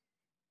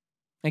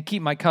 and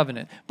keep my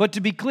covenant. But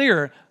to be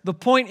clear, the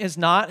point is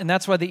not, and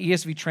that's why the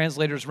ESV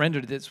translators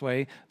rendered it this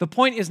way, the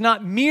point is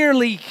not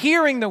merely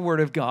hearing the word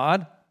of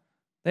God.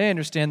 They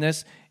understand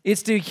this.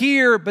 It's to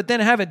hear, but then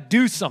have it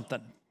do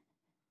something.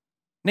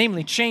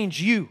 Namely,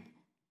 change you.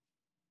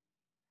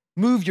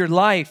 Move your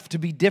life to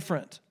be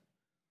different.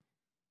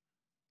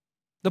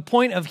 The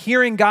point of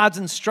hearing God's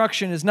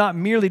instruction is not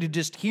merely to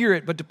just hear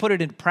it, but to put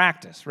it in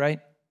practice, right?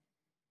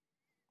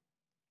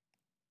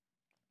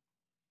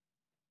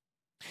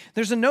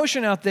 There's a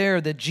notion out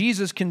there that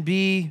Jesus can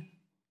be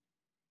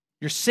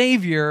your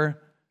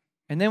Savior,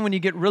 and then when you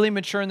get really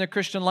mature in the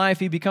Christian life,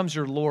 He becomes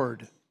your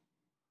Lord.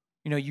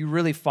 You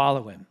really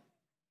follow Him.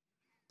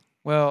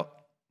 Well,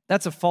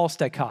 that's a false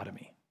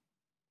dichotomy.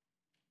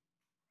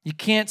 You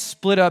can't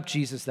split up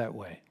Jesus that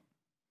way.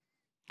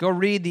 Go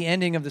read the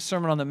ending of the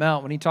Sermon on the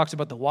Mount when He talks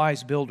about the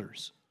wise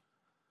builders.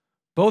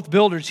 Both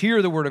builders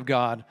hear the word of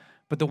God,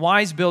 but the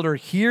wise builder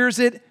hears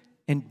it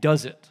and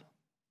does it.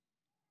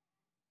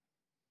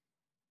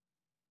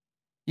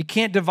 You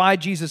can't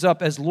divide Jesus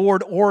up as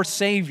Lord or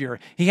Savior.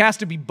 He has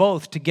to be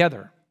both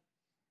together.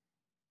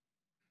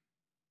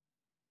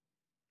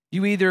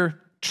 You either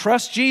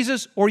trust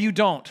Jesus or you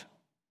don't.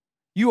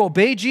 You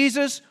obey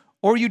Jesus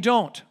or you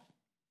don't.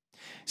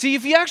 See,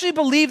 if you actually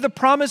believe the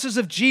promises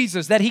of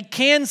Jesus, that He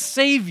can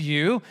save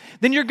you,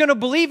 then you're going to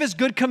believe His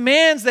good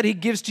commands that He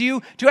gives to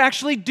you to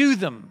actually do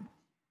them.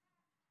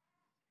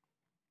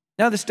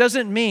 Now, this does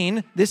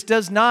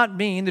not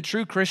mean the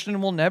true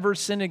Christian will never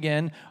sin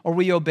again or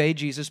we obey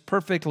Jesus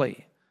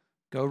perfectly.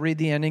 Go read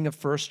the ending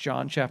of 1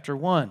 John chapter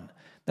 1.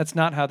 That's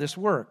not how this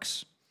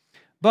works.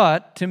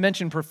 But to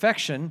mention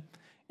perfection,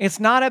 it's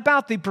not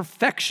about the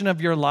perfection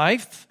of your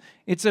life.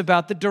 It's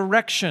about the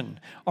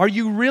direction. Are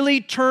you really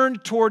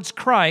turned towards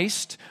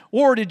Christ,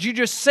 or did you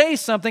just say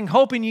something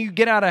hoping you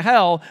get out of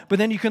hell, but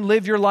then you can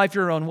live your life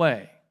your own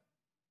way?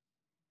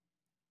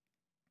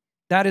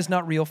 That is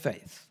not real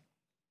faith.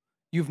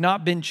 You've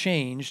not been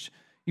changed.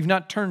 You've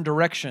not turned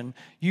direction.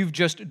 You've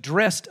just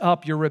dressed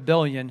up your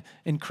rebellion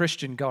in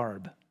Christian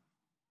garb.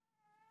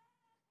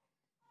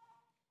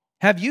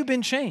 Have you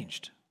been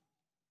changed?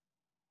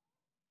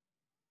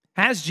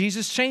 Has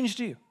Jesus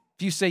changed you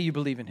if you say you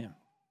believe in Him?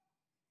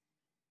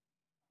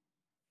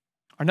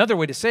 Another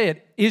way to say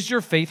it, is your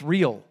faith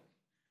real?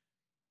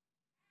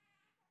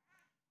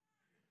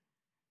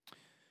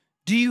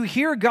 Do you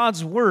hear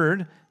God's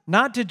word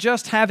not to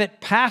just have it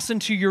pass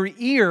into your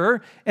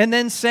ear and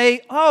then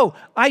say, oh,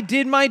 I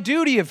did my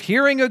duty of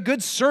hearing a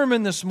good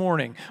sermon this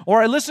morning,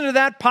 or I listened to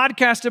that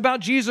podcast about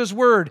Jesus'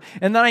 word,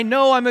 and then I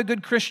know I'm a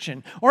good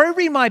Christian, or I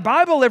read my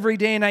Bible every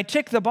day and I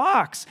tick the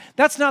box?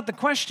 That's not the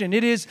question.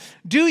 It is,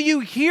 do you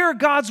hear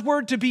God's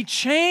word to be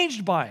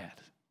changed by it?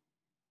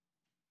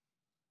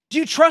 Do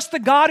you trust the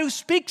God who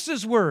speaks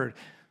His word?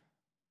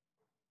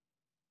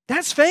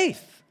 That's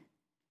faith.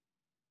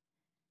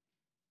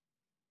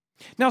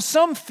 Now,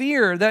 some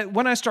fear that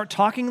when I start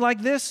talking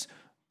like this,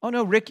 oh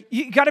no, Rick,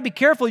 you got to be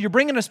careful. You're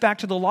bringing us back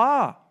to the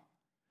law.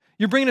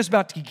 You're bringing us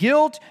back to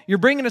guilt. You're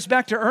bringing us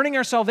back to earning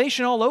our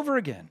salvation all over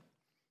again.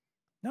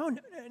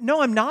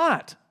 No, I'm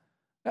not.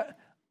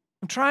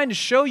 I'm trying to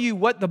show you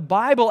what the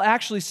Bible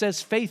actually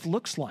says faith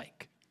looks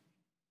like.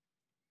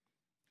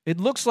 It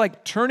looks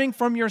like turning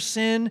from your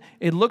sin.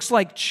 It looks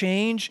like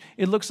change.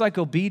 It looks like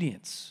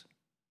obedience.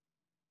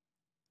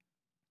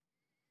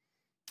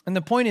 And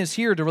the point is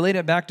here, to relate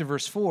it back to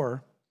verse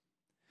 4,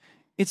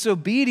 it's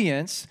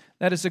obedience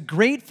that is a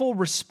grateful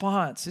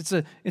response.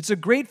 It's a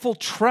grateful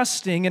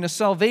trusting in a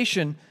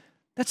salvation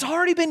that's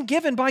already been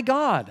given by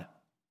God.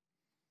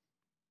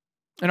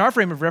 In our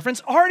frame of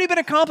reference, already been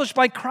accomplished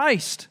by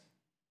Christ.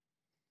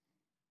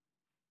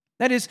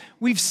 That is,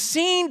 we've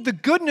seen the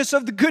goodness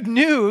of the good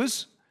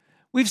news.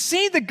 We've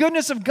seen the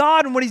goodness of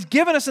God and what He's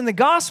given us in the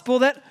gospel,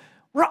 that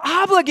we're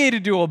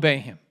obligated to obey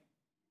Him.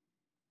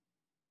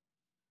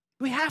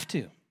 We have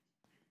to.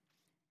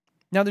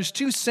 Now, there's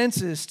two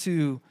senses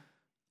to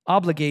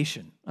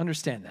obligation.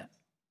 Understand that.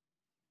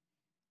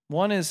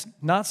 One is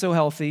not so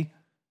healthy,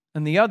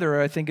 and the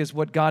other, I think, is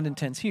what God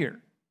intends here.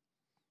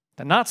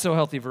 The not so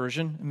healthy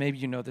version, maybe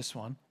you know this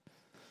one,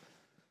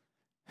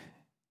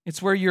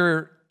 it's where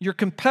you're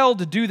compelled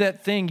to do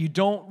that thing you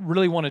don't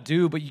really want to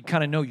do, but you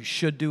kind of know you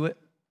should do it.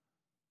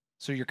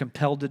 So you're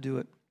compelled to do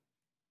it.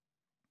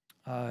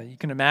 You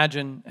can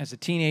imagine as a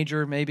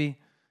teenager, maybe,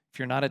 if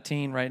you're not a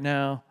teen right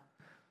now,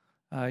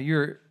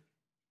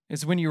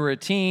 it's when you were a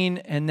teen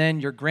and then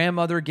your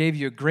grandmother gave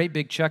you a great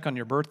big check on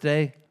your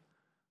birthday.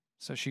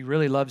 So she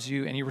really loves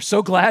you and you were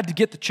so glad to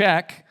get the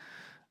check.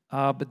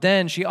 But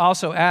then she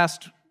also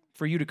asked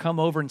for you to come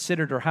over and sit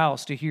at her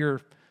house to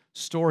hear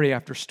story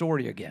after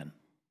story again.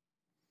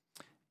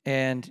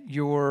 And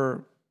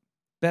your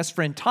best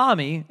friend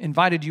Tommy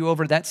invited you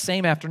over that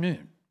same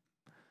afternoon.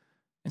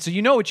 And so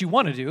you know what you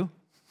want to do.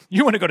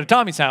 You want to go to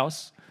Tommy's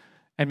house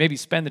and maybe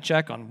spend the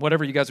check on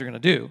whatever you guys are going to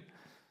do.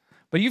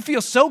 But you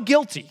feel so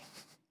guilty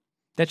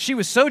that she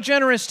was so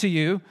generous to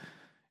you,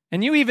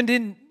 and you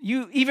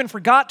even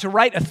forgot to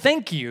write a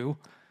thank you,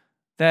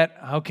 that,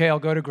 okay, I'll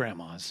go to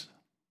grandma's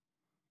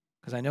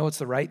because I know it's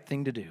the right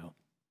thing to do.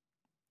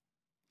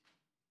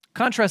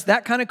 Contrast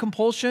that kind of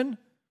compulsion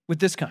with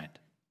this kind.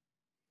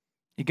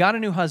 He got a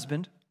new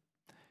husband,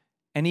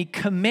 and he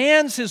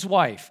commands his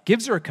wife,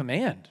 gives her a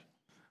command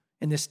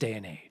in this day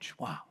and age.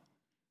 Wow.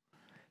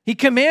 He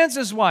commands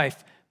his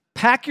wife,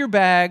 pack your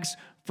bags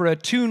for a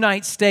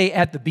 2-night stay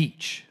at the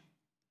beach.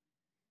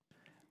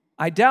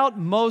 I doubt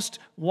most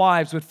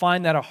wives would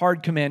find that a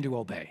hard command to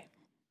obey.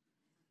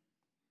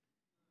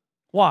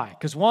 Why?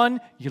 Because 1,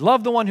 you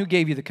love the one who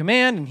gave you the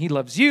command, and he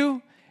loves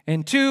you.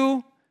 And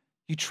 2,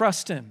 you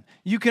trust him.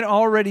 You can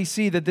already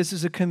see that this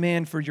is a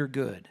command for your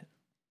good.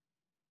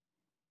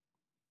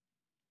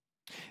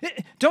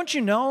 Don't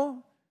you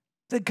know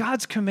that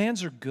God's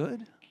commands are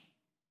good?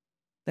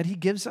 That he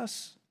gives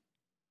us?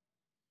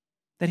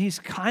 That he's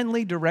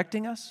kindly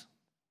directing us?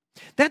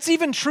 That's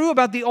even true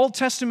about the Old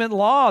Testament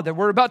law that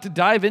we're about to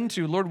dive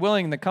into, Lord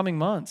willing, in the coming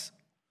months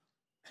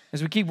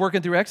as we keep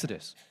working through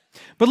Exodus.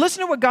 But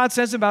listen to what God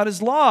says about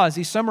his law as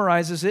he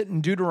summarizes it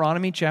in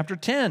Deuteronomy chapter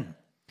 10.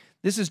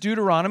 This is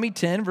Deuteronomy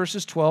 10,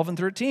 verses 12 and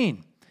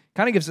 13.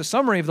 Kind of gives a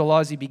summary of the law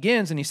as he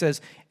begins, and he says,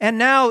 "And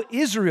now,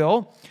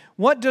 Israel,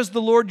 what does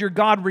the Lord your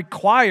God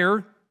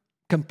require,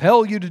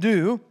 compel you to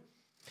do,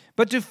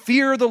 but to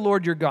fear the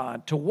Lord your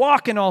God, to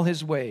walk in all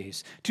his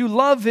ways, to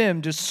love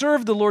him, to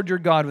serve the Lord your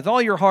God with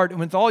all your heart and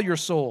with all your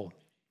soul,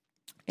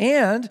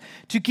 and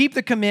to keep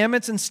the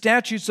commandments and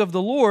statutes of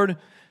the Lord,"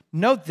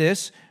 note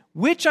this,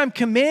 "which I'm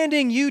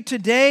commanding you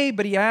today,"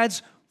 but he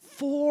adds,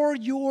 "for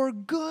your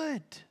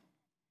good."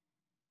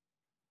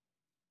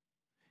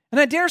 And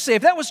I dare say,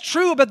 if that was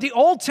true about the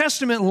Old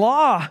Testament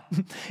law,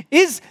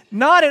 is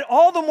not it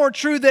all the more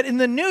true that in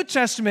the New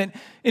Testament,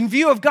 in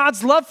view of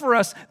God's love for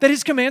us, that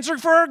his commands are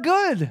for our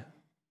good?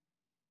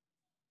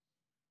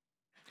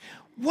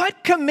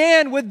 What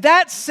command would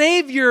that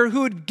Savior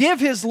who would give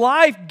his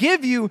life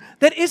give you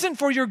that isn't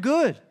for your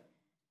good?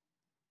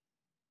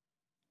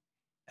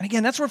 And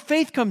again, that's where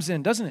faith comes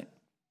in, doesn't it?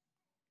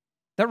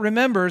 That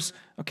remembers,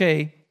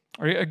 okay,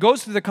 or it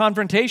goes through the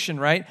confrontation,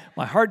 right?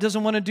 My heart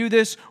doesn't want to do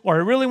this, or I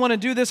really want to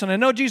do this, and I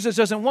know Jesus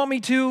doesn't want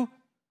me to,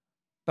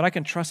 but I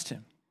can trust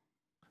him.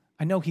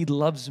 I know he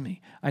loves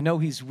me. I know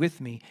he's with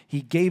me.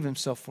 He gave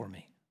himself for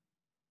me.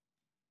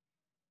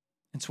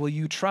 And so will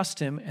you trust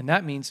him? And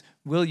that means,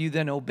 will you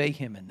then obey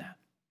him in that?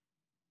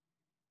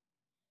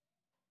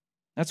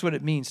 That's what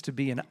it means to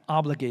be an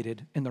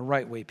obligated in the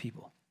right way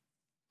people.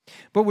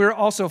 But we're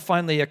also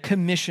finally a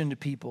commissioned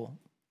people.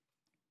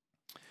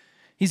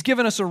 He's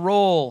given us a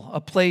role, a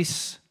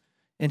place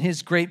in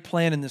his great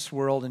plan in this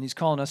world, and he's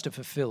calling us to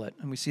fulfill it.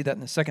 And we see that in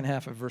the second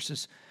half of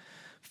verses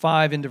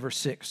 5 into verse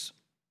 6.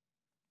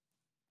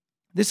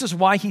 This is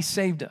why he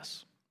saved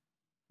us.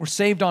 We're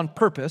saved on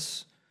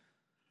purpose,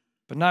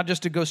 but not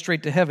just to go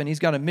straight to heaven. He's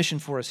got a mission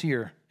for us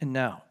here and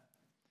now.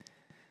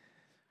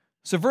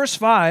 So verse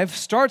 5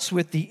 starts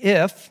with the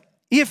if.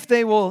 If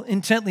they will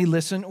intently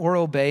listen or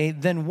obey,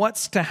 then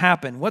what's to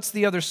happen? What's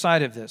the other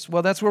side of this?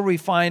 Well, that's where we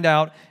find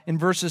out in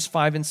verses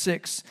 5 and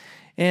 6.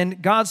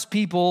 And God's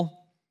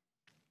people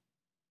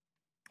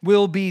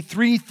will be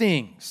 3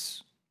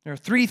 things. There are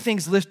 3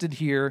 things listed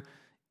here,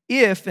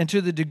 if and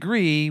to the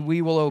degree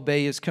we will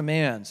obey his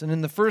commands. And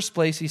in the first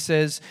place, he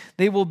says,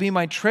 they will be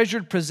my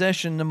treasured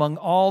possession among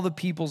all the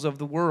peoples of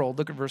the world.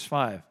 Look at verse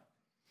 5.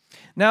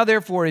 Now,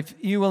 therefore, if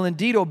you will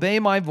indeed obey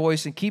my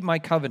voice and keep my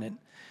covenant,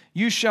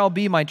 you shall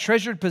be my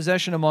treasured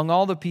possession among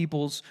all the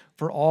peoples,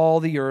 for all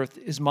the earth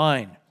is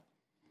mine.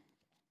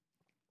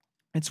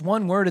 It's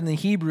one word in the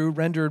Hebrew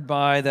rendered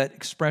by that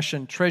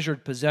expression,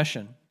 treasured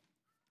possession.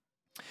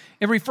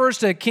 It refers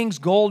to a king's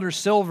gold or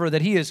silver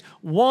that he has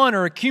won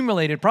or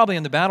accumulated, probably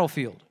in the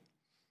battlefield.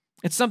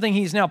 It's something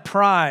he's now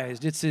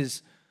prized. It's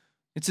his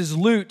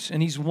loot,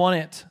 and he's won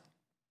it.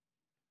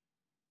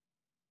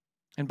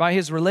 And by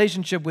his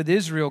relationship with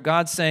Israel,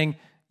 God's saying,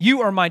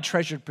 you are my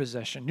treasured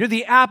possession. You're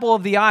the apple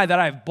of the eye that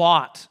I've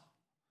bought.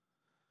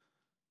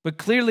 But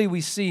clearly we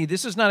see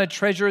this is not a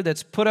treasure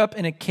that's put up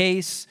in a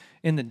case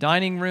in the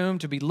dining room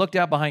to be looked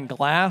at behind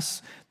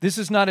glass. This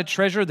is not a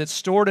treasure that's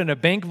stored in a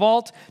bank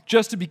vault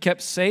just to be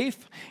kept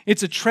safe.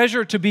 It's a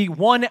treasure to be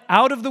won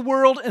out of the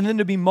world and then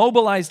to be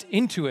mobilized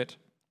into it.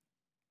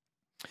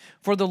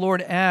 For the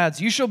Lord adds,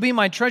 you shall be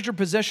my treasured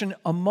possession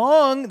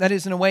among, that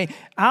is in a way,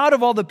 out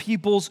of all the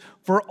peoples,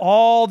 for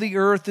all the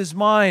earth is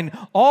mine.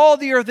 All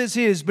the earth is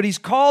his, but he's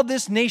called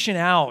this nation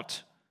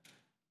out.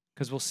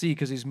 Because we'll see,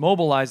 because he's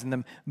mobilizing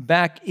them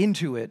back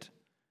into it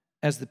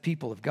as the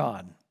people of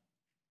God.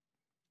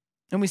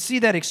 And we see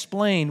that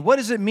explained. What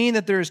does it mean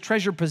that there is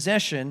treasured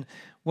possession?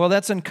 Well,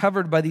 that's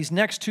uncovered by these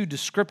next 2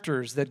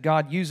 descriptors that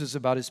God uses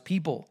about his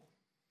people.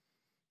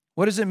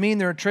 What does it mean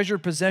they're a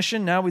treasured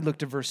possession? Now we look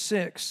to verse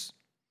 6.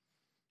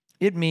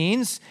 It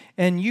means,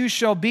 and you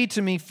shall be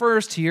to me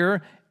first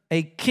here,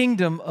 a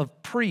kingdom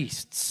of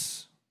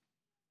priests.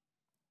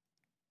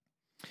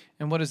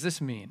 And what does this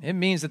mean? It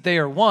means that they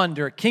are one,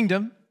 they're a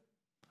kingdom,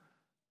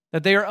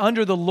 that they are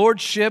under the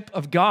lordship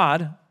of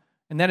God,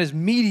 and that is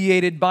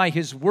mediated by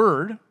his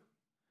word.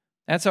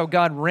 That's how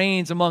God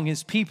reigns among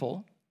his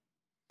people.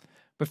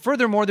 But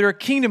furthermore, they're a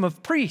kingdom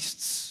of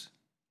priests.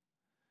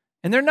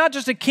 And they're not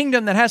just a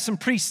kingdom that has some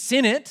priests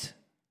in it,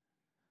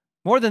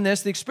 More than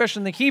this, the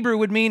expression in the Hebrew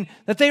would mean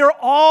that they are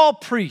all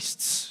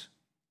priests.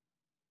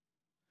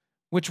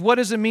 Which, what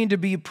does it mean to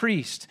be a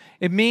priest?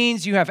 It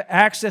means you have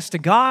access to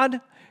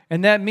God,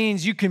 and that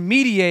means you can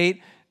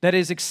mediate, that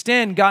is,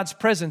 extend God's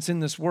presence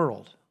in this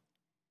world.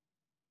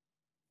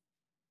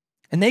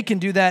 And they can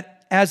do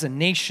that as a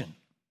nation.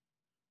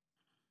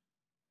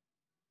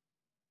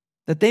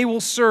 That they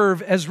will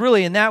serve as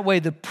really, in that way,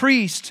 the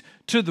priest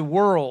to the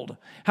world.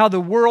 How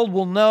the world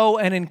will know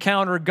and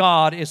encounter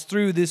God is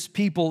through this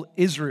people,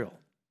 Israel.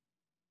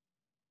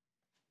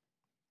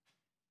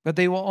 But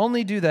they will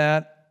only do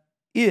that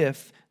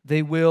if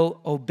they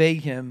will obey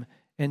Him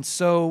and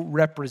so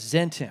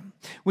represent Him.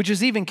 Which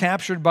is even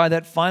captured by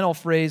that final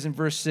phrase in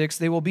verse 6,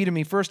 they will be to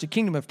me first a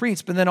kingdom of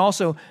priests, but then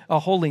also a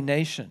holy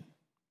nation.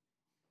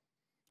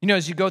 You know,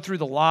 as you go through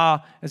the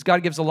law, as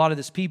God gives a lot of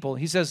this people,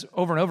 He says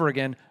over and over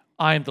again,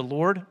 I am the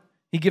Lord.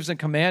 He gives a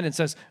command and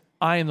says,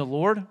 I am the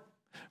Lord.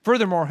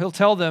 Furthermore, He'll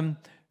tell them,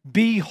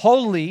 be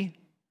holy,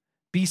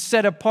 be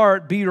set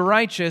apart, be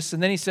righteous.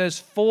 And then He says,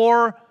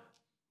 for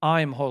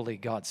I am holy,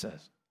 God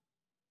says.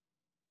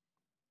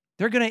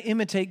 They're going to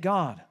imitate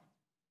God.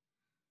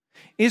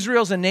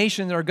 Israel's a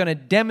nation that are going to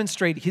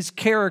demonstrate His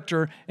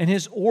character and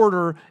His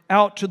order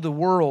out to the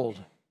world.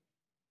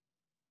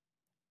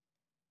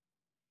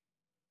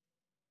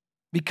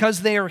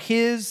 Because they are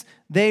His,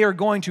 they are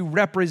going to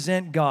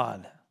represent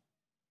God.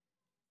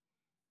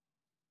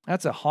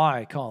 That's a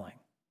high calling.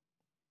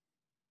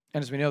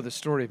 And as we know, the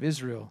story of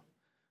Israel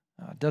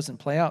doesn't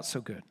play out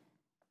so good.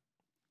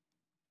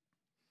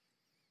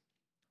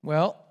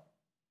 Well,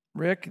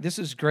 Rick, this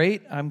is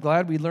great. I'm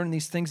glad we learned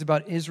these things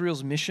about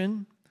Israel's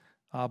mission.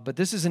 But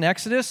this is an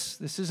Exodus.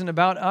 This isn't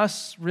about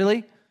us,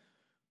 really.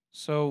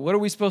 So what are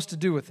we supposed to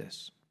do with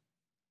this?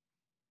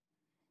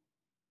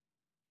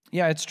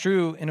 Yeah, it's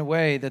true in a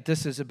way that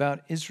this is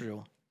about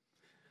Israel.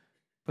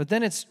 But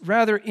then it's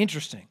rather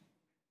interesting.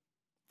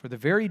 For the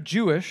very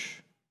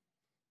Jewish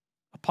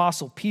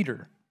Apostle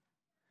Peter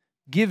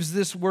gives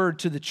this word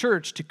to the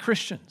church, to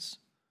Christians,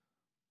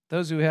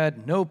 those who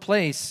had no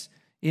place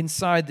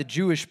inside the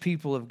Jewish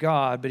people of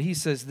God. But he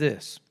says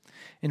this,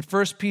 in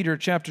 1 Peter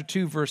chapter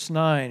 2, verse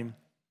 9,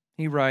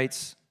 he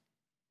writes,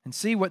 and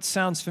see what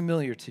sounds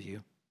familiar to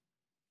you.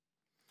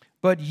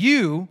 But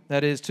you,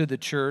 that is to the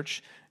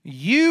church,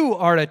 you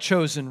are a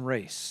chosen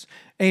race,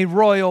 a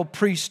royal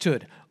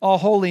priesthood, a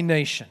holy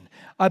nation,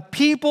 a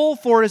people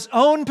for His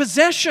own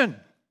possession.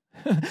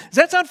 Does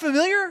that sound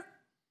familiar?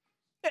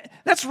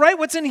 That's right,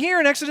 what's in here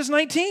in Exodus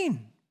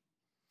 19.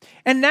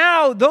 And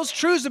now those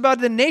truths about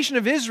the nation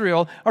of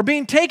Israel are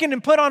being taken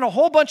and put on a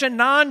whole bunch of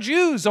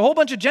non-Jews, a whole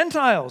bunch of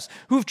Gentiles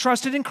who've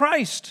trusted in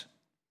Christ.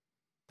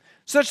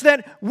 Such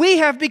that we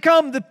have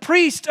become the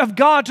priest of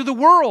God to the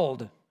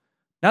world.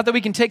 Not that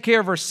we can take care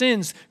of our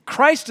sins.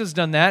 Christ has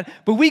done that.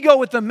 But we go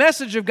with the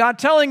message of God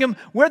telling them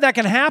where that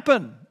can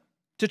happen,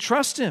 to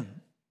trust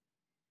Him.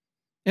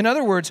 In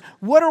other words,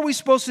 what are we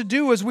supposed to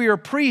do as we are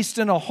priests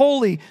in a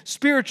holy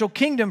spiritual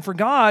kingdom for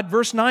God?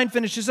 Verse 9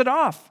 finishes it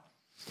off.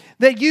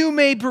 That you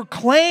may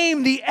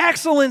proclaim the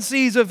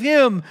excellencies of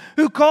Him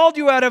who called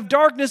you out of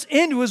darkness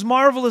into His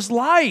marvelous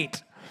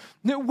light.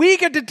 We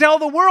get to tell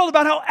the world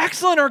about how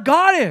excellent our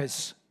God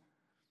is.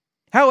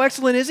 How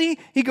excellent is He?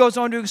 He goes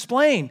on to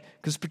explain,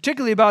 because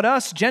particularly about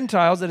us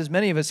Gentiles, that is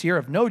many of us here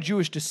have no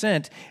Jewish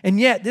descent, and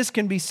yet this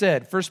can be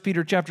said. 1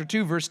 Peter chapter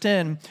 2, verse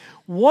 10,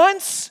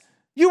 once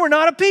you were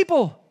not a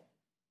people.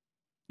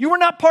 You were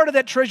not part of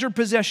that treasured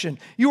possession.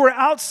 You were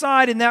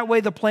outside in that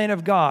way the plan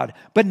of God.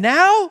 But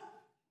now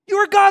you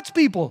are God's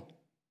people.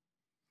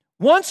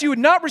 Once you had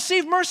not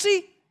received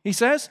mercy, he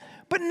says,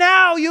 but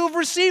now you have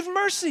received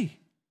mercy.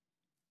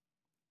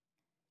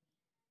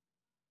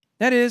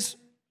 That is,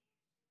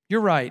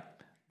 you're right.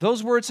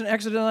 Those words in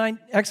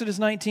Exodus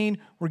 19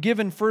 were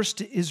given first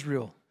to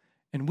Israel,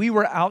 and we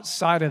were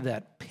outside of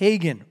that,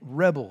 pagan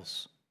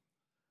rebels,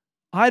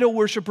 idol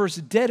worshipers,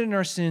 dead in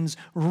our sins,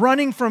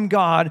 running from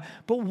God.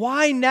 But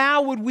why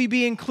now would we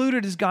be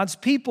included as God's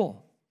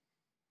people?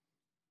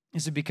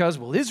 Is it because,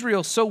 well,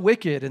 Israel's so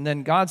wicked, and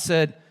then God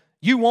said,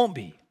 you won't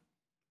be?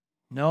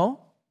 No,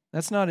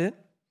 that's not it.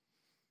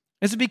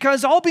 Is it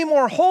because I'll be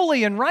more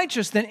holy and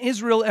righteous than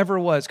Israel ever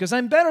was, because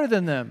I'm better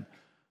than them?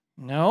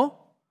 No,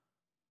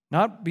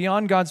 not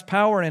beyond God's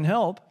power and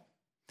help.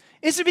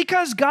 Is it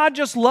because God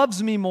just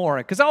loves me more,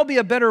 because I'll be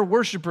a better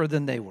worshiper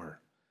than they were?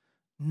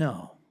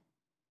 No.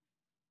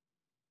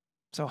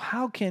 So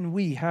how can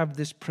we have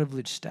this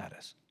privileged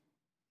status?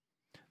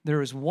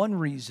 There is one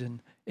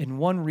reason and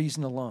one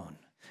reason alone,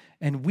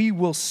 and we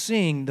will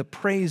sing the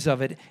praise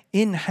of it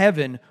in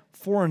heaven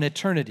for an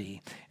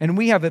eternity. And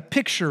we have a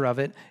picture of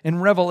it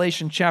in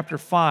Revelation chapter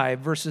 5,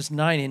 verses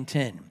 9 and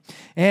 10.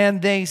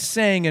 And they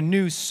sang a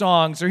new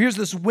song. So here's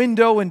this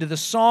window into the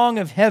song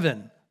of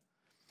heaven.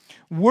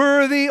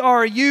 Worthy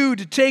are you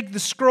to take the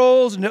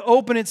scrolls and to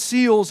open its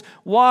seals.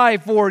 Why?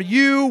 For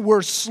you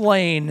were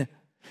slain,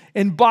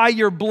 and by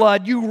your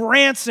blood you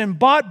ransomed,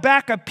 bought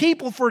back a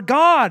people for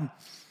God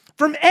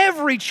from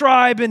every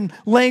tribe and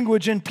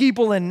language and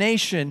people and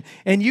nation.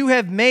 And you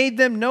have made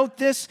them, note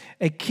this,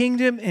 a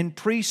kingdom and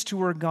priests to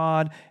our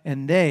God,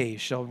 and they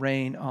shall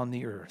reign on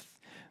the earth.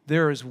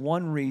 There is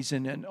one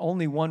reason and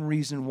only one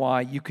reason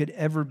why you could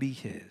ever be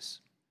his.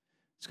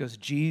 It's because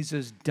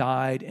Jesus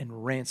died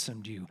and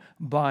ransomed you,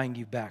 buying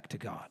you back to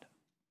God.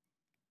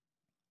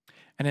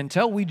 And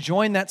until we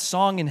join that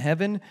song in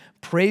heaven,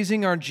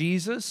 praising our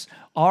Jesus,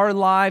 our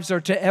lives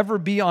are to ever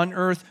be on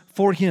earth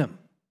for him.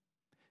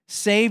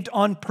 Saved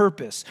on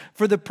purpose,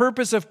 for the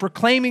purpose of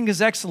proclaiming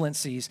his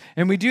excellencies.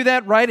 And we do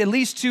that, right, at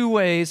least two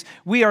ways.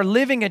 We are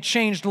living a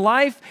changed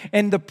life,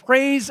 and the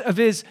praise of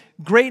his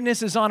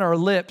greatness is on our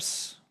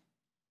lips,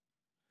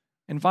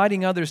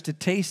 inviting others to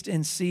taste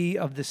and see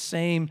of the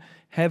same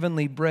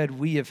heavenly bread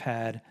we have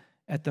had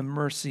at the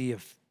mercy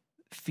of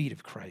feet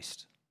of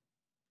Christ.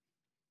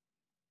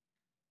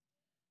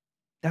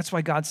 That's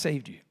why God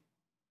saved you.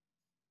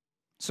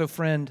 So,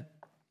 friend,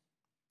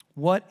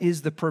 what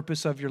is the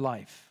purpose of your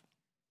life?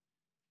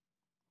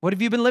 What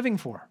have you been living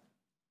for?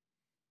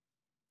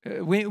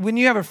 When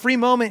you have a free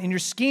moment and you're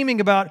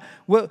scheming about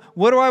what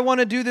do I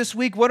want to do this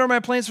week? What are my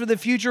plans for the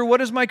future? What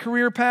is my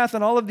career path?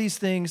 And all of these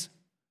things.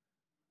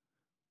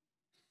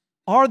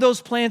 Are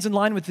those plans in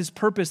line with his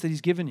purpose that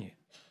he's given you?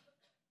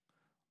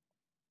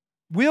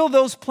 Will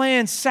those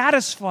plans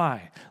satisfy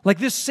like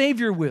this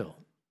Savior will?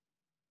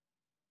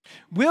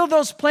 Will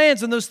those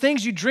plans and those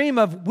things you dream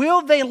of,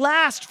 will they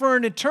last for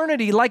an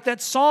eternity like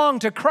that song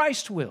to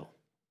Christ will?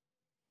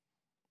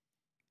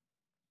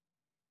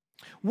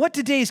 What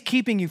today is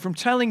keeping you from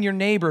telling your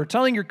neighbor,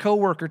 telling your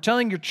coworker,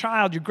 telling your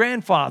child, your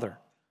grandfather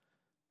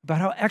about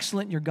how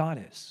excellent your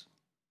God is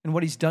and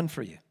what he's done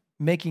for you,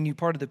 making you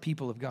part of the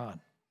people of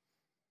God?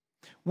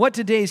 What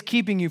today is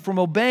keeping you from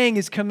obeying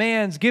his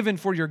commands given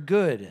for your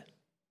good?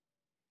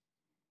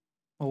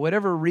 Well,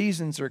 whatever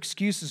reasons or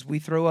excuses we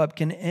throw up,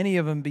 can any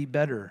of them be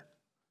better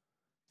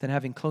than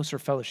having closer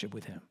fellowship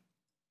with him?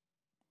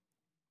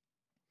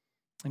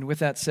 And with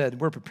that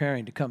said, we're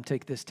preparing to come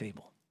take this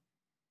table.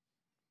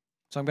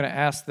 So I'm going to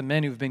ask the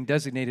men who've been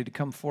designated to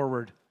come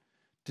forward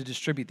to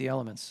distribute the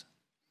elements.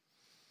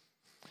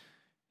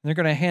 They're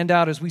going to hand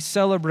out, as we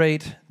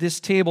celebrate this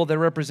table that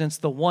represents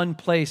the one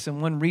place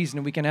and one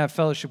reason we can have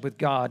fellowship with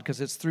God,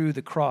 because it's through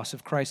the cross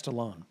of Christ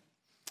alone.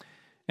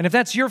 And if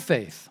that's your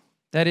faith,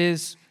 that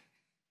is,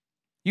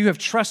 you have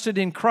trusted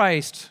in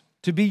Christ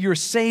to be your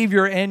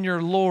Savior and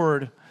your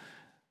Lord,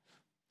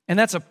 and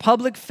that's a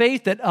public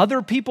faith that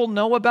other people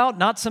know about,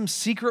 not some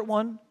secret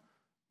one,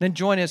 then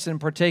join us in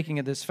partaking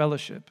of this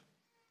fellowship.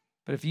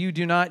 But if you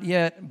do not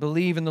yet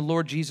believe in the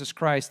Lord Jesus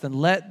Christ, then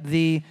let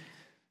the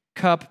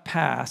cup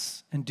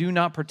pass and do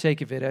not partake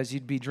of it, as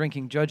you'd be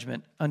drinking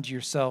judgment unto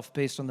yourself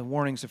based on the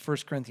warnings of 1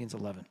 Corinthians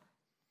 11.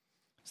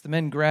 As the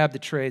men grab the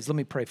trays, let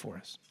me pray for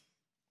us.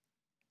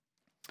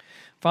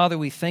 Father,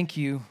 we thank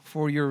you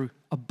for your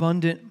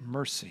abundant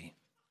mercy.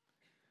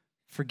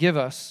 Forgive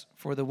us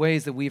for the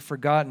ways that we've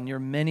forgotten your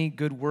many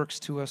good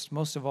works to us,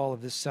 most of all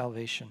of this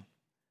salvation.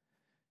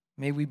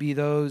 May we be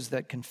those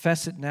that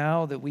confess it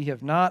now, that we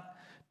have not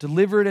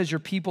delivered as your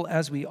people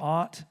as we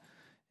ought,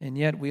 and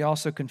yet we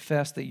also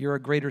confess that you're a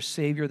greater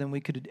Savior than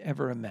we could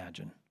ever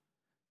imagine.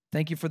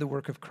 Thank you for the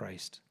work of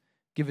Christ.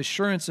 Give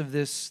assurance of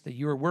this, that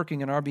you are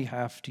working on our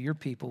behalf to your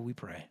people, we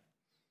pray.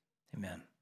 Amen.